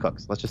 wouldn't- Brandon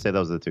Cooks. Let's just say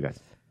those are the two guys.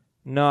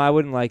 No, I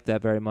wouldn't like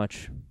that very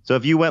much. So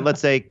if you went, let's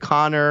say,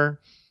 Connor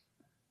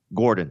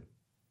Gordon,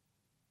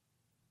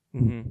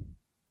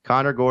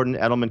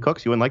 Edelman,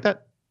 Cooks, you wouldn't like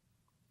that?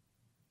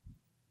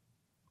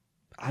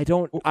 I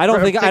don't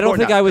think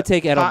I would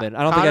take Edelman.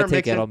 I don't think I'd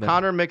take Edelman.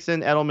 Connor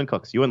Mixon, Edelman,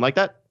 Cooks. You wouldn't like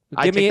that?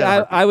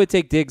 I would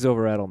take Diggs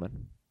over Edelman.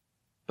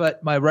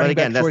 but my But running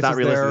again, back that's not choices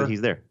realistic there. that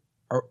he's there.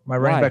 My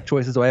running Why? back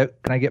choices. Can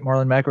I get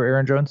Marlon Mack or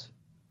Aaron Jones?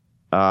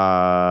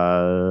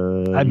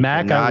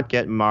 Mack, not I would-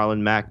 get Marlon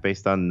Mack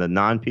based on the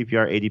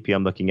non-PPR ADP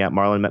I'm looking at.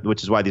 Marlon Mack,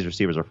 which is why these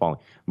receivers are falling.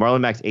 Marlon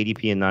Mack's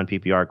ADP in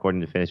non-PPR,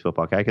 according to Fantasy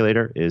Football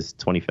Calculator, is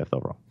 25th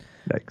overall.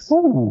 Thanks.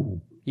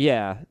 Ooh.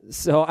 Yeah,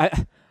 so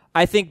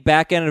I think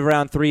back end of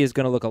round 3 is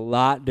going to look a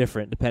lot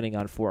different depending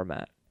on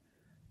format.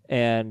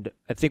 And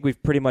I think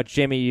we've pretty much,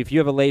 Jamie, if you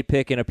have a late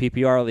pick in a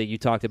PPR league, you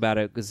talked about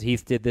it because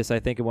Heath did this, I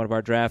think, in one of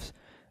our drafts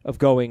of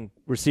going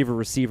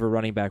receiver,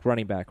 running back, right?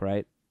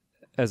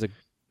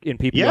 In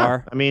PPR.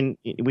 Yeah, I mean,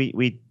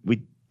 we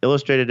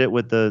illustrated it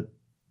with the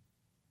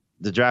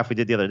draft we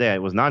did the other day.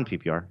 It was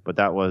non-PPR, but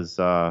that was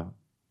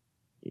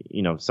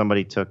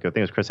somebody took, I think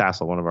it was Chris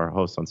Hassel, one of our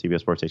hosts on CBS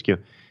Sports HQ.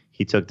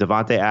 He took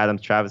Devontae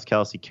Adams, Travis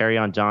Kelce,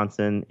 Kerryon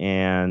Johnson,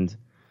 and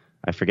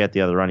I forget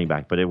the other running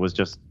back, but it was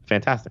just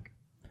fantastic.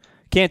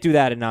 Can't do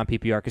that in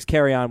non-PPR because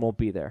Kerryon won't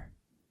be there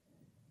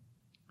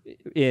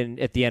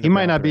at the end. He of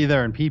might round not 3. be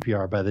there in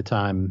PPR by the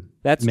time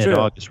That's true.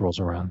 mid-August rolls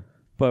around.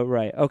 But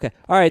right, okay,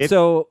 all right. If-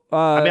 So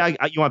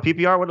you want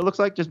PPR, what it looks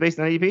like, just based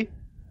on ADP?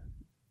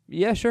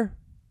 yeah, sure.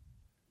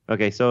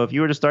 Okay, so if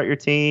you were to start your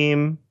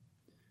team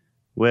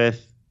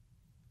with,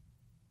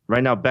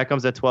 right now,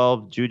 Beckham's at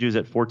 12, Juju's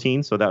at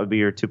 14, so that would be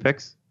your 2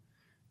 picks.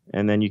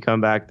 And then you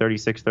come back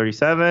 36,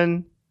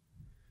 37.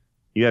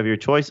 You have your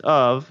choice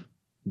of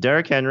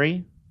Derrick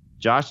Henry,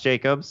 Josh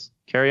Jacobs,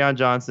 Kerryon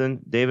Johnson,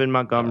 David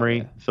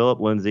Montgomery, Phillip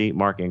Lindsay,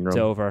 Mark Ingram. It's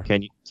over.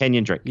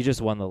 Kenyon Drake. You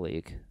just won the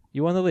league.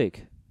 You won the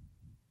league.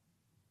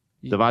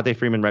 Devontae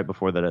Freeman right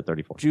before that at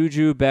 34.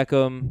 Juju,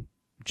 Beckham,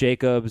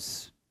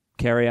 Jacobs,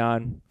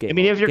 Kerryon. I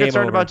mean, if you're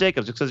concerned about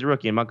Jacobs, just because you're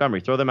rookie, and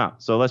Montgomery, throw them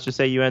out. So let's just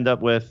say you end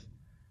up with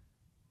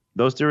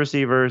those 2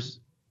 receivers,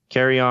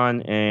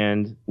 Kerryon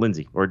and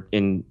Lindsay. Or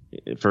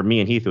for me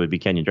and Heath, it would be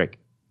Kenyon Drake.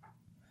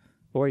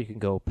 Or you can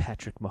go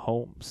Patrick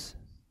Mahomes.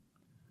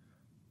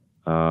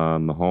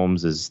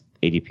 Mahomes'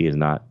 ADP is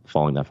not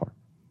falling that far.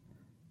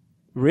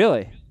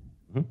 Really?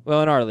 Mm-hmm.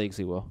 Well, in our leagues,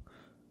 he will.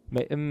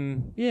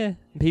 Yeah,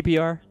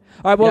 PPR.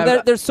 All right,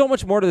 well, there's so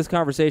much more to this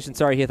conversation.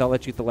 Sorry, Heath, I'll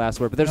let you get the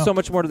last word. But there's so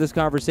much more to this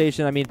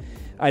conversation. I mean,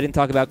 I didn't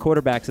talk about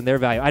quarterbacks and their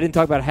value. I didn't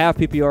talk about half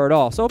PPR at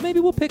all. So maybe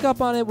we'll pick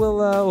up on it.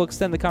 We'll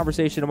extend the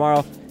conversation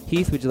tomorrow.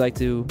 Heath, would you like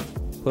to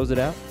close it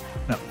out?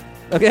 No.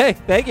 Okay,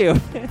 thank you.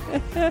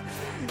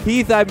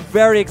 Heath, I'm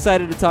very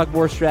excited to talk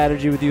more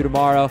strategy with you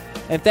tomorrow.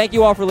 And thank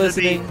you all for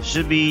listening.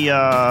 Should be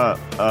fun,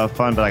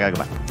 but I got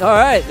to go back. All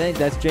right,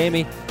 that's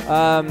Jamie.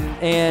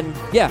 And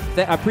yeah,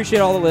 I appreciate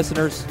all the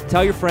listeners.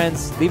 Tell your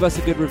friends, leave us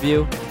a good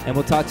review, and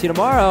we'll talk to you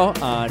tomorrow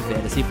on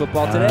Fantasy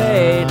Football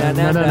Today. Na,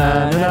 na,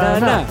 na, na, na,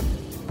 na.